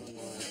 you're right.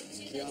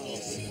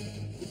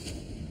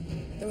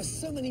 There were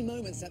so many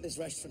moments at this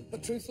restaurant,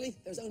 but truthfully,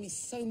 there was only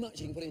so much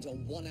you can put into a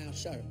 1-hour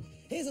show.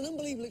 Here's an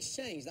unbelievable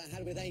exchange that I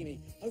had with Amy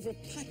over a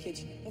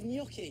package of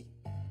gnocchi.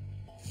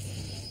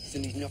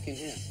 Still need gnocchi in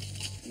here.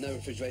 No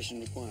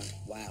refrigeration required.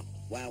 Wow,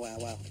 wow, wow,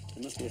 wow.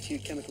 There must be a few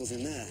chemicals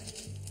in there.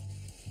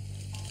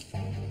 Do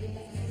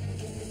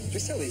we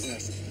sell these,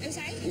 nurse? I'm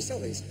sorry? Do we sell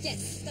these?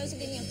 Yes, those are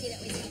the gnocchi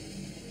that we sell.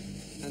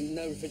 And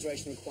no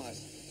refrigeration required.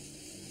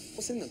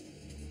 What's in them?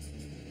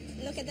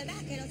 Look at the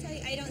back, it'll tell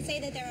you. I don't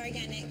say that they're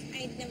organic.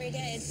 I never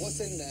did.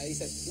 What's in there? He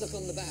said, look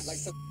on the back, like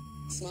some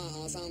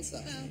smart-ass answer.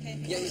 Oh, okay.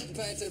 Yeah, he's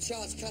prepared to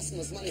charge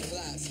customers money for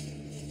that.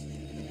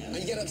 And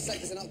you get upset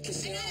because they're not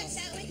kissing I'm your not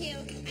ass. upset with you.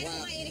 I don't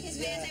want you to kiss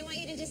my ass. I want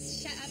you to just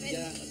shut up and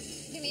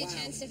give me a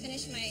chance to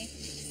finish my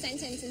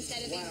sentence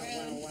instead of being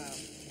rude. Wow.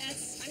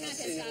 I'm not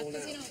I've seen pissed it off all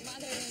because now. you don't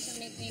bother to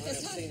make me I've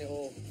pissed off. seen it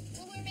all.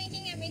 Well, we're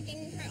making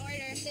everything per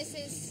order. This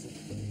is,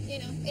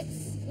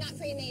 it's not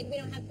pre-made. We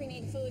don't have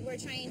pre-made food. We're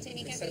trying to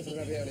make Except for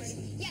everything. the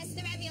raviolis. Yes,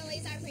 the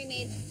raviolis are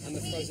pre-made. And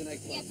the frozen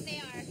eggplant. Yes, they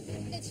are.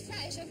 It's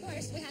fresh, of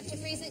course. We have to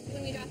freeze it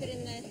when we drop it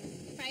in the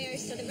fryer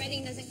so the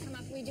breading doesn't come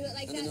up. We do it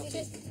like And that the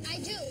gnocchi. because I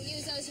do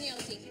use those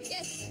gnocchi.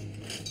 Yes.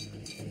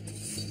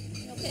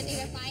 Did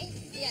they reply?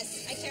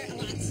 Yes, I care a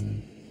lot.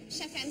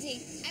 Chef Ramsay,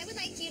 I would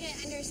like you to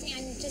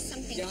understand just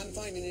something. Yeah, I'm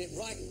finding it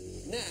right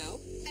now.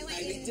 I want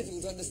It'd be you to-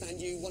 difficult to understand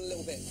you one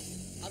little bit.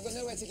 I've got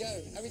nowhere to go.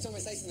 Every time I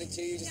say something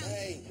to you, you just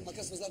say, hey, my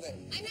customers love it.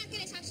 I'm not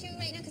going to talk to you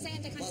right now because I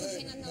have to Well,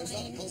 concentrate on the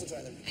line.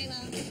 concentrate then. I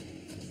will.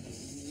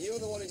 You're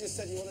the one who just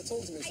said you want to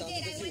talk to me. I so I'm did.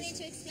 I confused. wanted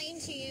to explain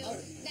to you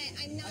that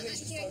I'm not I think you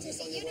should here to focus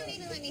say. on You your don't work.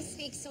 even let me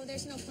speak, so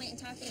there's no point in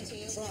talking to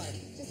you. Try.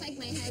 Just like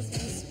my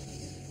husband's.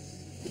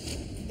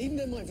 Even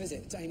though my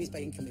visit to Amy's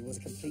Baking Company was a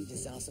complete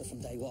disaster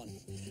from day one,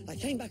 I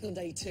came back on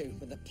day 2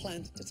 with a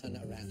plan to turn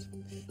it around.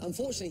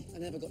 Unfortunately, I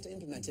never got to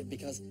implement it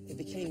because it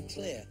became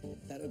clear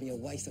that it would be a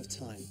waste of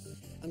time.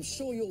 I'm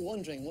sure you're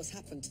wondering what's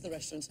happened to the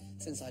restaurant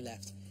since I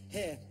left.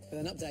 Here, with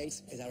an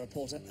update, is our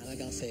reporter, Anna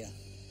Garcia.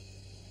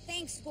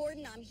 Thanks,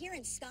 Gordon. I'm here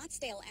in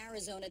Scottsdale,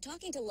 Arizona,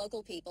 talking to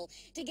local people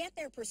to get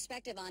their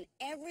perspective on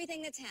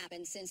everything that's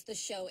happened since the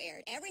show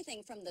aired.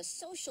 Everything from the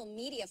social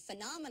media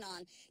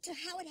phenomenon to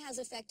how it has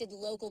affected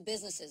local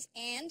businesses.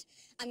 And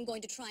I'm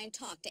going to try and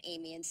talk to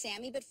Amy and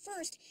Sammy. But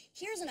first,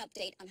 here's an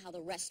update on how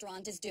the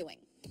restaurant is doing.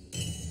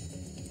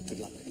 Good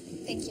luck.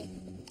 Thank you.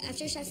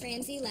 After Chef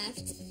Ramsay left,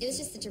 it was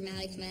just a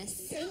dramatic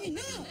mess. Amy,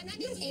 no!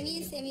 Amy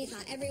and Sammy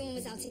thought everyone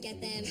was out to get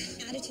them.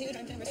 Attitude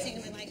I've never seen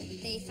in my life.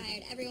 They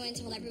fired everyone,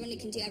 told everyone they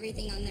can do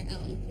everything on their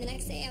own. The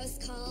next day I was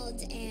called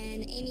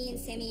and Amy and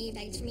Sammy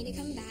begged for me to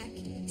come back,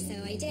 so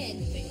I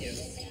did. Thank you.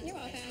 You're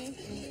welcome.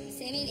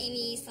 Sammy and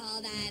Amy saw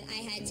that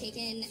I had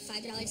taken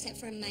 $5 tip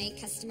from my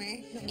customer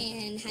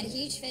and had a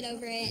huge fit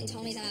over it and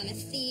told me that I'm a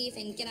thief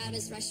and get out of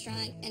his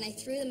restaurant. And I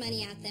threw the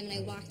money at them and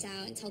I walked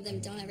out and told them,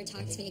 don't ever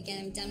talk to me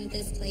again. I'm done with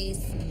this place.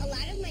 A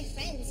lot of my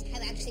friends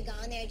have actually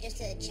gone there just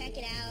to check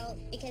it out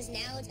because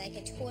now it's like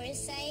a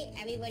tourist site.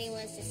 Everybody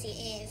wants to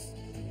see if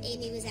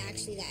Amy was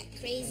actually that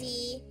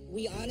crazy.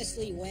 We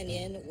honestly went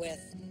in with,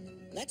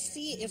 let's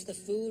see if the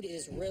food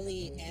is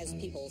really as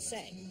people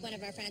say. One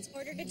of our friends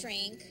ordered a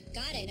drink,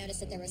 got it, noticed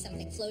that there was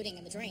something floating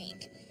in the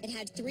drink. It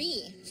had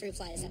 3 fruit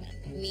flies in it.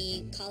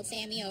 We called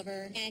Sammy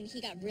over, and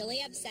he got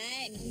really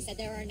upset, and he said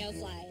there are no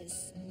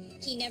flies.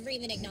 He never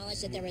even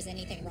acknowledged that there was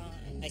anything wrong.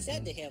 I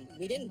said to him,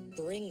 we didn't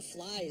bring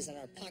flies in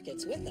our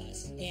pockets with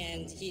us.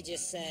 And he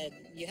just said,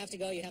 you have to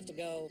go, you have to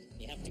go,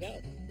 you have to go.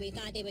 We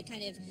thought they would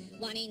kind of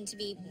wanting to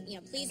be,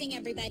 pleasing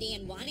everybody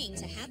and wanting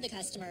to have the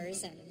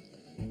customers, and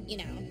you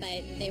know,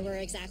 but they were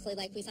exactly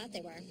like we thought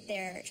they were.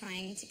 They're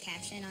trying to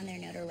cash in on their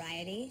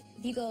notoriety.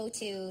 If you go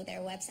to their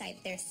website,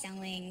 they're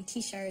selling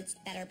t-shirts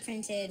that are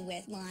printed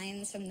with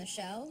lines from the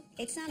show.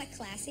 It's not a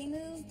classy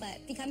move,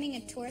 but becoming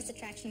a tourist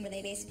attraction where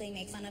they basically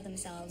make fun of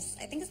themselves,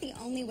 I think is the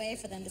only way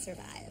for them to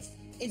survive.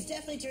 It's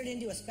definitely turned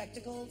into a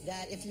spectacle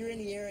that if you're in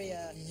the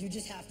area, you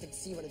just have to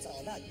see what it's all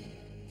about.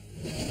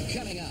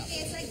 Coming up.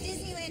 It's like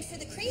Disneyland for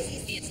the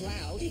crazies. It's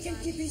loud. He can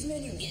keep his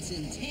menu. It's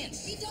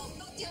intense. We don't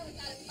go down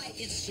without a fight.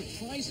 It's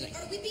surprising.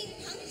 Are we being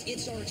punked?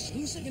 It's our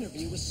exclusive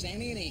interview with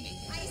Sammy and Amy.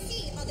 I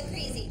see all the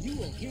crazy. You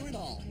will hear it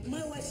all.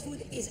 My wife's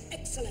food is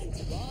excellent.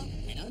 Raw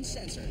and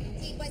uncensored.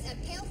 He was a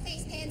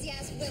pale-faced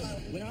pansy-ass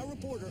willow. When our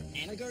reporter,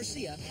 Anna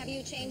Garcia, Have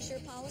you changed your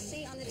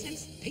policy on the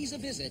tips? pays a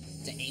visit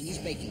to Amy's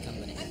Baking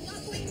Company. I'm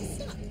not going to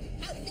stop.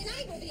 Then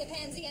I will be a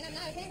pansy, and I'm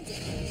not a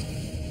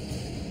pansy.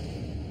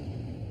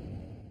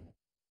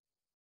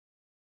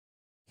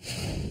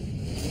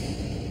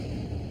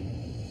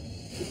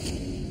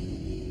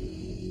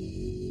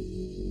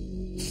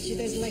 She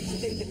doesn't like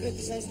to take the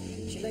criticism.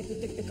 She likes to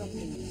take the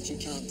compliment. She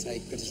can't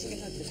take criticism.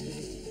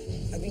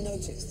 Have you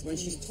noticed, when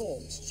she's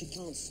talked, she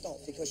can't stop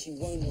because she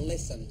won't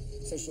listen.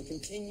 So she'll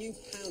continue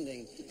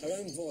pounding her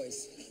own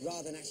voice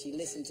rather than actually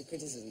listen to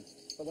criticism.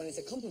 But when it's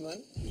a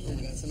compliment, oh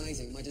my God, it's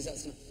amazing. My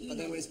dessert's... But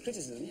then when it's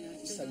criticism,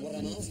 so what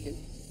I'm asking,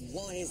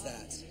 why is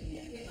that?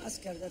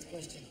 Ask her that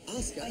question.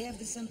 Ask her? I have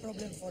the same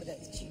problem for that.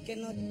 She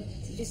cannot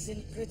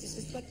listen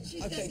criticism, but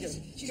she Okay, does.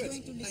 good. She's Good.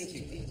 going to listen Thank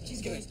you. to it.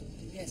 She's Good. going to.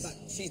 Yes. But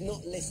she's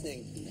not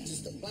listening.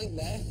 Just a blank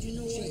there. Do you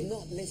know she's why?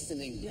 not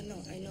listening. Yeah, no,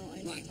 I know.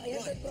 Right, I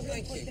have that problem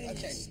thank for you. 10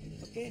 Okay. years.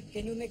 Okay,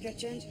 can you make a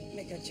change?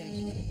 Make a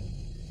change.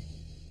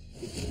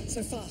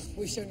 So far,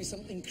 we've shown you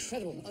some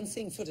incredible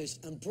unseen footage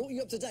and brought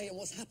you up to date on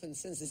what's happened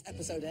since this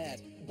episode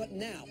aired. But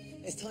now,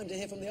 it's time to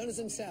hear from the owners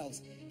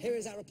themselves. Here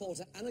is our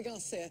reporter, Anna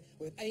Garcia,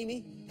 with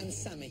Amy and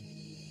Sammy.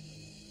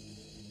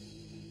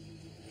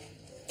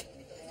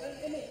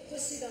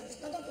 Just sit down.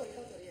 No, don't worry,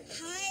 don't worry.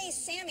 Hi,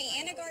 Sammy.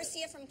 Anna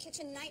Garcia from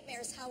Kitchen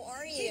Nightmares. How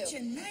are you?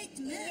 Kitchen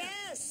Nightmare?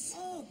 Yes.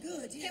 Oh,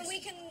 good, yes.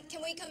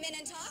 Can we come in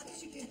and talk?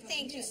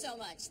 Thank you so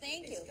much.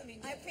 Thank you.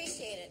 I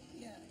appreciate it.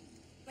 Yeah.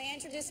 May I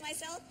introduce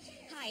myself?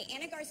 Hi,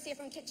 Anna Garcia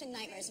from Kitchen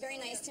Nightmares. Very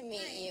nice to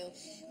meet you.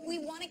 We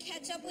want to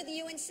catch up with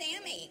you and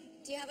Sammy.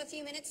 Do you have a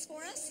few minutes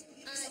for us?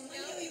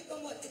 No, you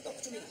come out to talk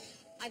to me.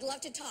 I'd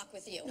love to talk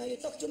with you. No, you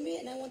talk to me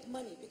and I want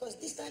money because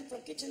this time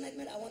from Kitchen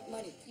Nightmare I want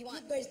money. You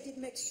want? You guys did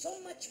make so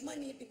much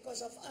money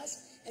because of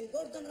us, and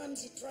Gordon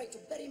Ramsay tried to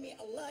bury me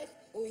alive.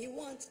 Who he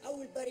wants, I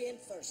will bury him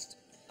first.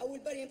 I will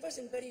bury him first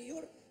and bury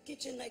your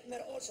Kitchen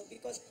Nightmare also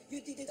because you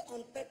did it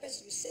on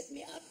purpose. You set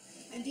me up,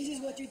 and this is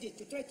what you did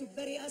to try to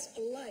bury us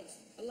alive.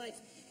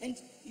 And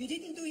you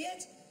didn't do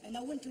yet, and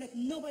I won't let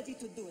nobody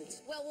to do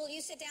it. Well, will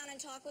you sit down and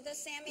talk with us,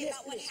 Sammy, Yes,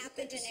 about what please.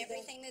 happened You and can sit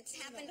everything down. that's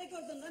happened? Let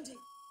Gordon Ramsay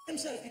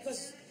himself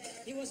because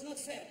he was not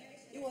fair.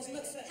 He was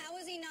not fair. How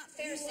is he not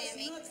fair,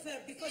 Sammy? He was not fair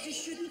because he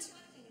shouldn't.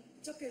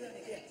 It's okay,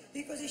 Danny, yeah.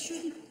 Because he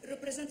shouldn't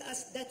represent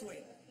us that way.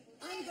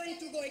 I'm going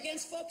to go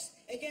against Fox,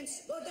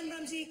 against Gordon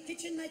Ramsay,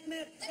 Kitchen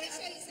Nightmare. Let me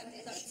show you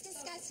something. It's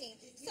disgusting.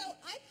 So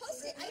I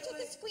posted, I took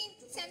a screen,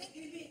 Sammy.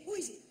 Who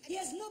is he? He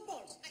has no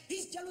balls.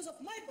 He's jealous of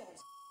my balls.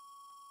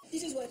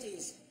 This is what he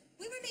is.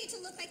 We were made to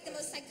look like the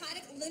most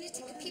psychotic,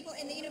 lunatic people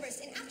in the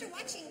universe. And after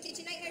watching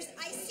Kitchen Nightmares,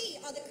 I see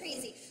all the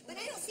crazy.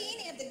 But I don't see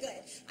any of the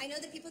good. I know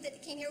the people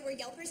that came here were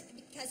Yelpers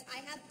because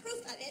I have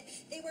proof of it.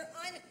 They were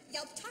on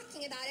Yelp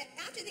talking about it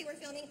after they were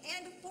filming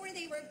and before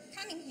they were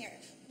coming here.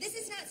 This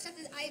is not stuff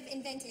that I've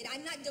invented.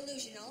 I'm not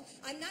delusional.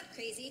 I'm not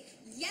crazy.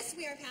 Yes,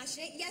 we are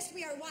passionate. Yes,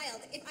 we are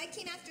wild. If I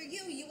came after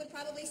you, you would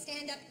probably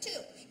stand up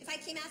too. If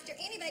I came after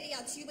anybody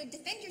else, you would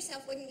defend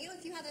yourself, wouldn't you?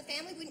 If you have a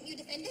family, wouldn't you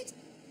defend it?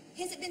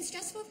 Has it been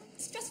stressful?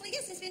 Stressful,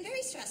 yes, it's been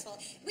very stressful.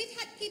 We've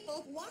had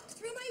people walk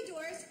through my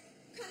doors,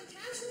 come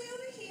casually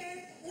over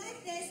here,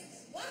 like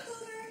this, walk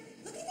over,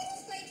 look at the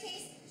display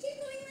case, keep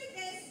going like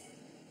this,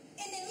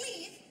 and then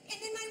leave. And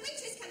then my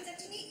waitress comes up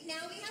to me.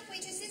 Now we have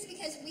waitresses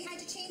because we had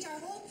to change our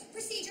whole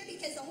procedure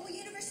because the whole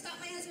universe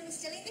thought my husband was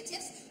stealing the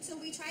tips. So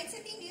we tried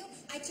something new.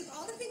 I took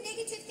all of the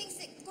negative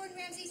things that Gordon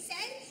Ramsay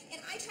said,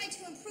 and I tried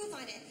to improve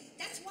on it.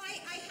 That's why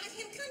I had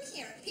him come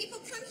here. People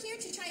come here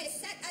to try to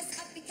set us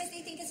up because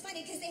they think it's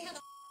funny because they have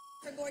a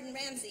for Gordon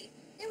Ramsay.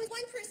 There was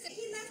one person,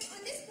 he left on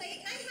this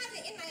plate, and I have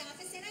it in my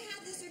office, and I have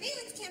the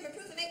surveillance camera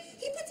proof of it.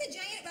 He puts a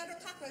giant rubber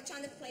cockroach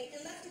on the plate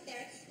and left it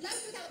there,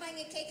 left without buying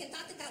a cake, and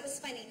thought that that was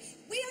funny.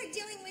 We are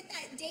dealing with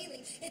that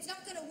daily. It's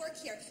not going to work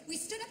here.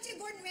 We stood up to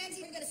Gordon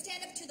Ramsay. We're going to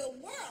stand up to the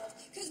world,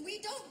 because we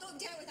don't go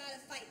down without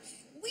a fight.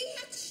 We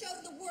have to show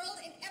the world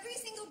and every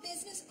single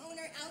business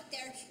owner out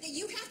there that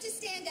you have to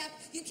stand up.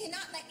 You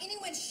cannot let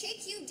anyone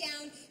shake you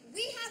down.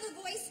 We have a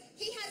voice,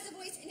 he has a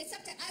voice, and it's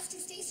up to us to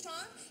stay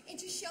strong and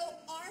to show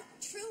our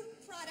true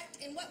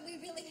product and what we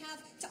really have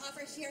to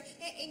offer here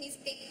at Amy's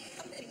Baking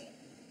Company.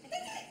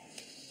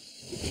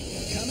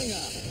 Coming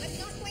up. I'm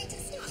not going to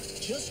stop.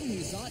 Just when you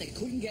thought it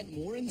couldn't get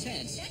more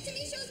intense, That to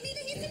me shows me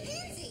that he's a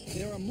pansy.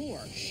 there are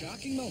more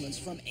shocking moments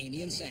from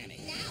Amy and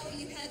Sammy. Now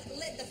you have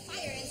lit the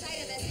fire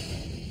inside of us.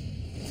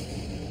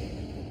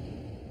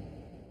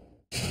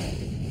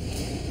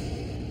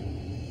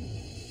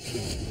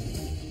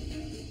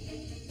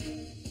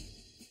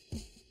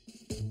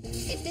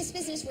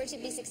 business were to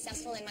be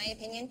successful, in my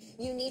opinion,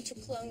 you need to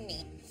clone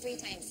me 3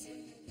 times.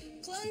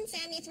 Clone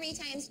Sammy 3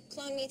 times,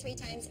 clone me 3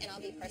 times, and I'll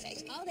be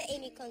perfect. All the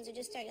Amy clones would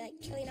just start like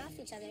killing off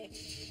each other.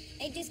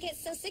 They just get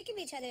so sick of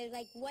each other.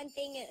 Like one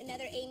thing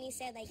another Amy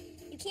said, like,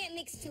 you can't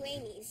mix 2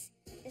 Amys.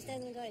 This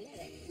doesn't go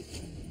together.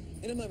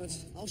 In a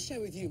moment, I'll share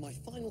with you my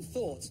final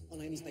thoughts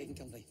on Amy's Baking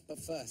Company. But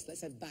first,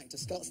 let's head back to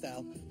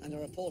Scottsdale and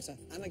our reporter,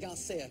 Anna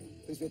Garcia,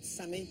 who's with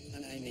Sammy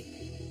and Amy.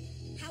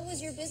 How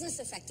was your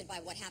business affected by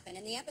what happened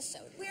in the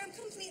episode? We're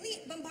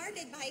completely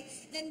bombarded by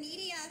the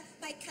media,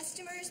 by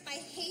customers, by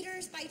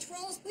haters, by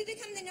trolls. We've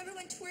become the #1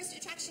 tourist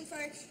attraction for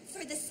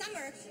the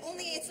summer,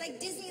 only it's like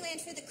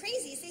Disneyland for the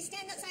crazies. They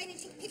stand outside and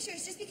take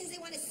pictures just because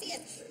they want to see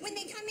us. When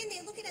they come in,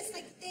 they look at us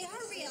like they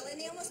are real, and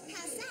they almost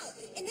pass out.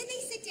 And then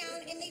they sit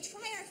down and they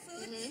try our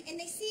food,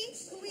 and they see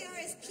who we are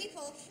as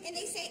people, and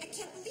they say, I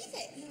can't believe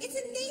it. It's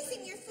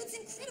amazing. Your food's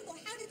incredible.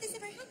 How did this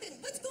ever happen?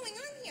 What's going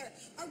on here?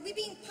 Are we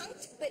being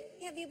punked? But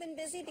have you been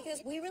busy?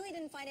 Because we really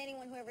didn't find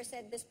anyone who ever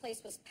said this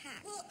place was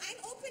packed. Well, I'm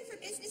open for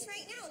business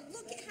right now.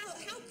 Look at how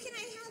can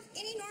I have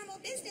any normal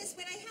business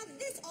when I have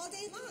this all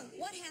day long?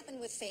 What happened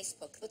with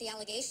Facebook, with the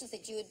allegations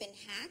that you had been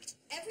hacked?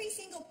 Every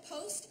single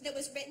post that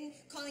was written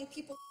calling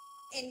people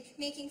and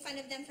making fun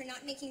of them for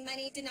not making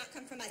money did not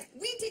come from us.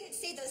 We didn't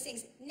say those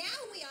things. Now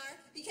we are,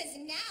 because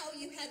now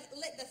you have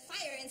lit the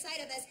fire inside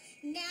of us.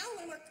 Now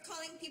when we're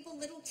calling people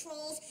little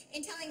trolls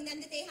and telling them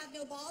that they have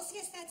no balls,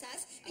 yes, that's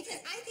us. Because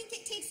I think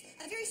it takes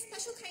a very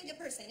special kind of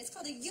person. It's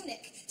called a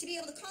eunuch, to be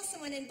able to call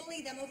someone and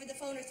bully them over the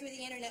phone or through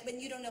the internet when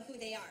you don't know who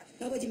they are.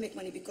 Nobody make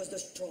money because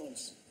those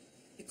trolls.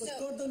 Because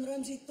Gordon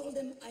Ramsay told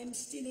them I'm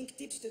stealing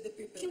tips to the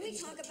people. Can we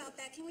talk about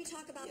that? Can we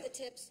talk about the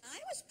tips? I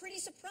was pretty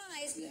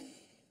surprised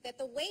that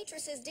the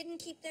waitresses didn't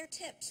keep their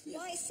tips.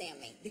 Why,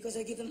 Sammy? Because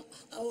I give them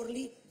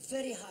hourly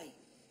very high.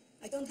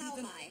 I don't How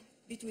give them high?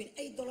 Between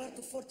 $8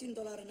 to $14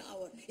 an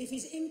hour. If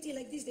it's empty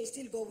like this, they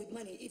still go with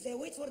money. If they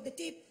wait for the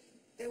tip,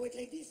 they wait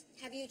like this.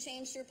 Have you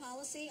changed your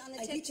policy on the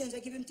I tips? did change. I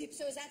give them tips.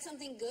 So is that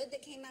something good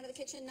that came out of the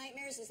Kitchen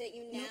Nightmares? Is that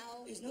you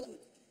now... No, it's not good.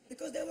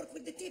 Because they work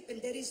with the tip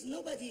and there is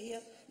nobody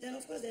here, then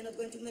of course they're not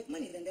going to make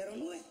money. Then they're on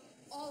way.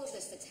 All of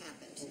this that's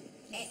happened,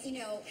 you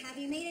know, have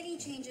you made any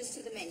changes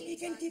to the menu? He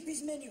can keep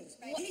his menus.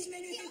 Right. His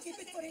menu, he can keep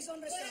it for his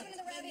own What restaurant. happened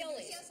to the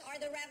raviolis? Are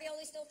the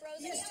raviolis still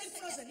frozen? Yes, still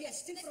frozen.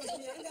 Yes, still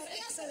frozen. Yeah, and they're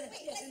excellent.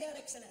 Yes, and they're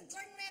excellent.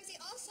 Gordon Ramsay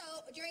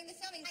also, during the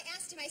filming, I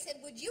asked him, I said,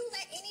 would you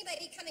let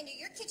anybody come into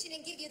your kitchen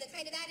and give you the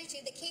kind of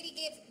attitude that Katie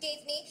gave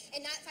me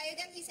and not fire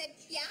them? He said,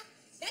 yeah.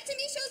 That to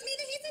me shows me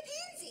that he's a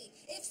pansy.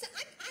 If so,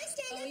 I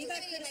stand up to you got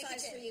women in my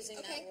criticized kitchen. for using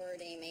that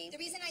word, Amy. The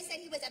reason I said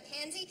he was a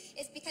pansy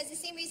is because the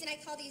same reason I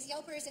call these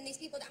Yelpers and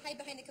these people that hide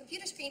behind the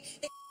computer screen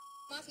the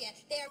mafia.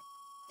 They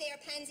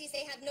are pansies,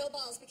 they have no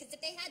balls, because if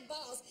they had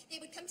balls,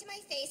 they would come to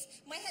my face,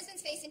 my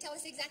husband's face, and tell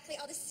us exactly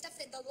all this stuff,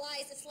 that the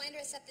lies, the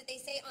slanderous stuff that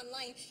they say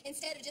online,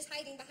 instead of just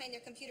hiding behind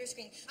their computer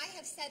screen. I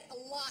have said a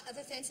lot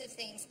of offensive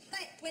things,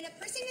 but when a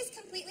person is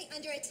completely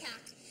under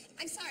attack,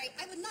 I'm sorry,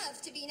 I would love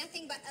to be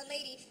nothing but a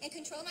lady and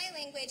control my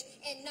language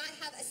and not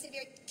have a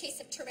severe case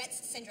of Tourette's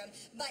syndrome,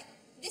 but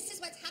this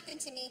is what's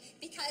happened to me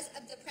because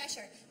of the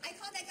pressure. I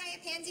call that guy a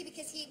pansy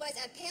because he was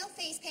a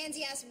pale-faced,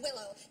 pansy-ass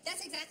willow.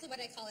 That's exactly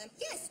what I call him.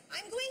 Yes,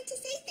 I'm going to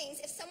say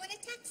things if someone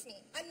attacks me.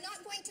 I'm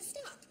not going to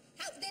stop.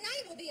 Then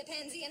I will be a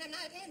pansy, and I'm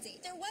not a pansy.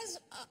 There was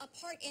a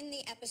part in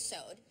the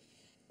episode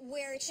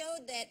where it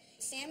showed that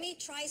Sammy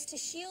tries to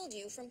shield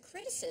you from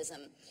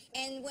criticism.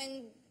 And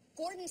when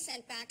Gordon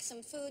sent back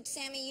some food,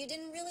 Sammy, you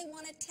didn't really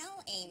want to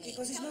tell Amy.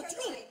 Because it's not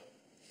true.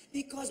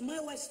 Because my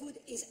wife's food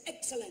is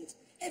excellent.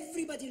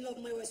 Everybody loves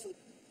my wife's food.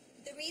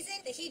 The reason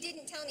that he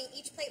didn't tell me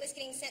each plate was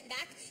getting sent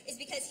back is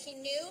because he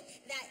knew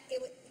that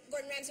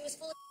Gordon Ramsay was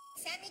full of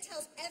Sammy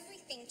tells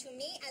everything to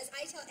me as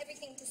I tell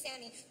everything to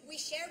Sammy. We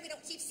share, we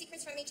don't keep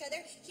secrets from each other.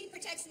 He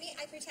protects me,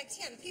 I protect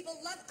him. People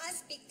love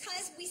us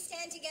because we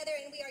stand together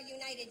and we are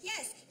united.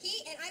 Yes,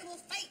 he and I will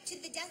fight to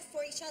the death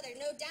for each other,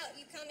 no doubt.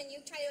 You come and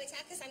you try to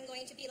attack us, I'm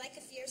going to be like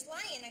a fierce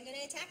lion. I'm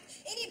going to attack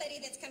anybody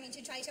that's coming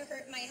to try to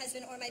hurt my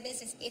husband or my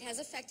business. It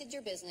has affected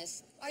your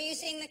business. Are you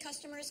seeing the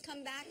customers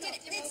come back? No,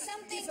 did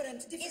something...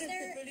 Different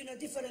people,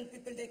 different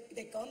people,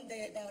 they come,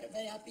 they are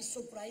very happy,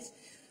 surprised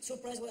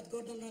what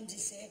Gordon Ramsay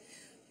say.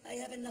 I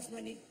have enough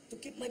money to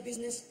keep my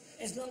business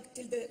as long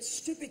till the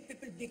stupid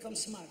people become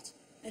smart.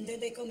 And then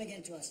they come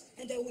again to us.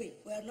 And they will.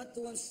 We are not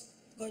the ones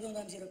Gordon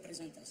Ramsay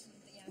represent us.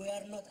 Yeah. We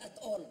are not at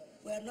all.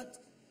 We are not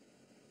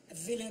a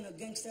villain, a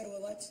gangster,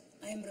 or what.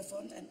 I am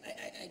reformed and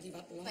I give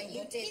up long ago. But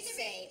you did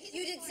say to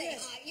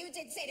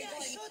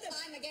Gordon,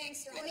 I'm a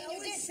gangster. Well, I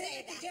will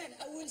say it again.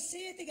 I will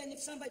say it again if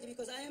somebody,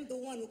 because I am the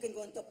one who can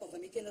go on top of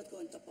him. He cannot go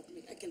on top of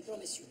me. I can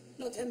promise you.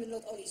 Not him and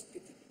not all his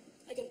people.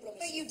 I can promise.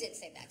 But you did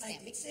say that, Sam.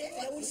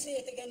 I will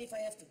say it again if I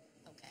have to.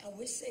 Okay. I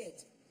will say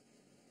it.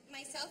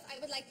 Myself, I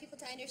would like people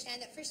to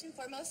understand that first and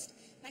foremost,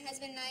 my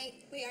husband and I,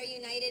 we are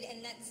united,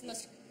 and that's the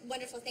most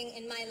wonderful thing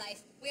in my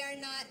life. We are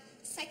not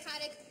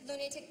psychotic,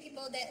 lunatic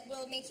people that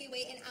will make you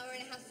wait an hour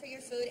and a half for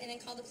your food and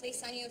then call the police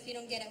on you if you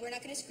don't get it. We're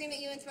not going to scream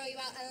at you and throw you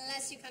out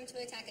unless you come to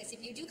attack us.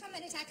 If you do come and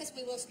attack us,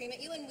 we will scream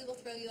at you and we will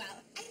throw you out.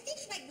 I think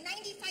like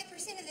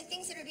 95% of the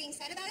things that are being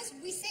said about us,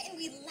 we sit and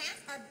we laugh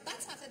our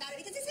butts off about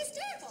it because it's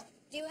hysterical.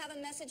 Do you have a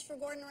message for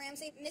Gordon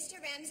Ramsay? Mr.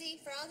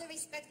 Ramsay, for all the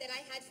respect that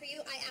I had for you,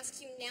 I ask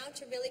you now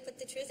to really put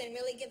the truth and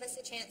really give us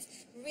a chance.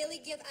 Really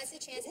give us a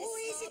chance. Who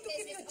is it to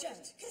give you a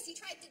chance? Because he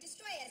tried to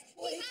destroy us.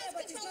 Well, he has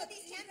but he's control not, of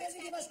these he cameras.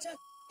 doesn't give us chance.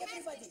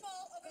 Everybody. Control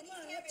over Come these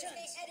on, what cameras. chance?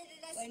 They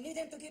edited us. I need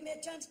them to give me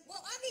a chance. Well,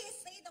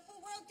 obviously, the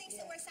whole world thinks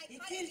that we're He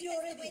psychotic killed you because of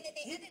already. the way that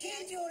they He edited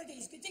killed us. you already.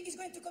 You think he's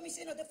going to come and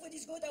say, no, the food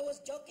is good, I was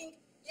joking?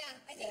 Yeah,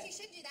 I think he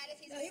should do that if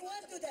he's... No, he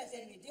won't do that,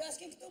 Amy. You're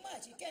asking too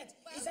much. He can't.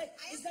 Well, It's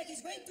like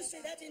he's going to say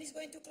that and he's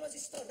going to close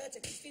his store. That's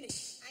it. He's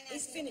finished. I'm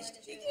He's asking finished.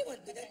 for the He truth.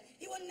 won't do that.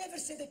 He will never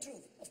say the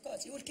truth. Of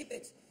course, he will keep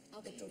it.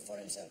 The truth for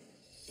himself.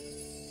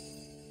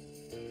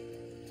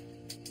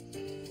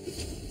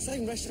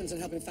 Saving restaurants and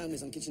helping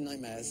families on Kitchen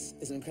Nightmares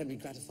is an incredibly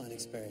gratifying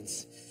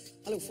experience.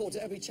 I look forward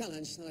to every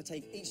challenge and I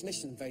take each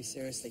mission very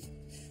seriously.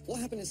 What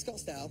happened in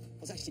Scottsdale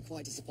was actually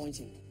quite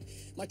disappointing.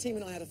 My team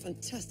and I had a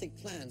fantastic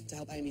plan to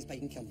help Amy's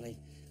Baking Company.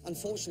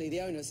 Unfortunately,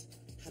 the owners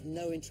had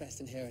no interest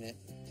in hearing it.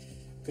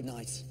 Good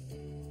night.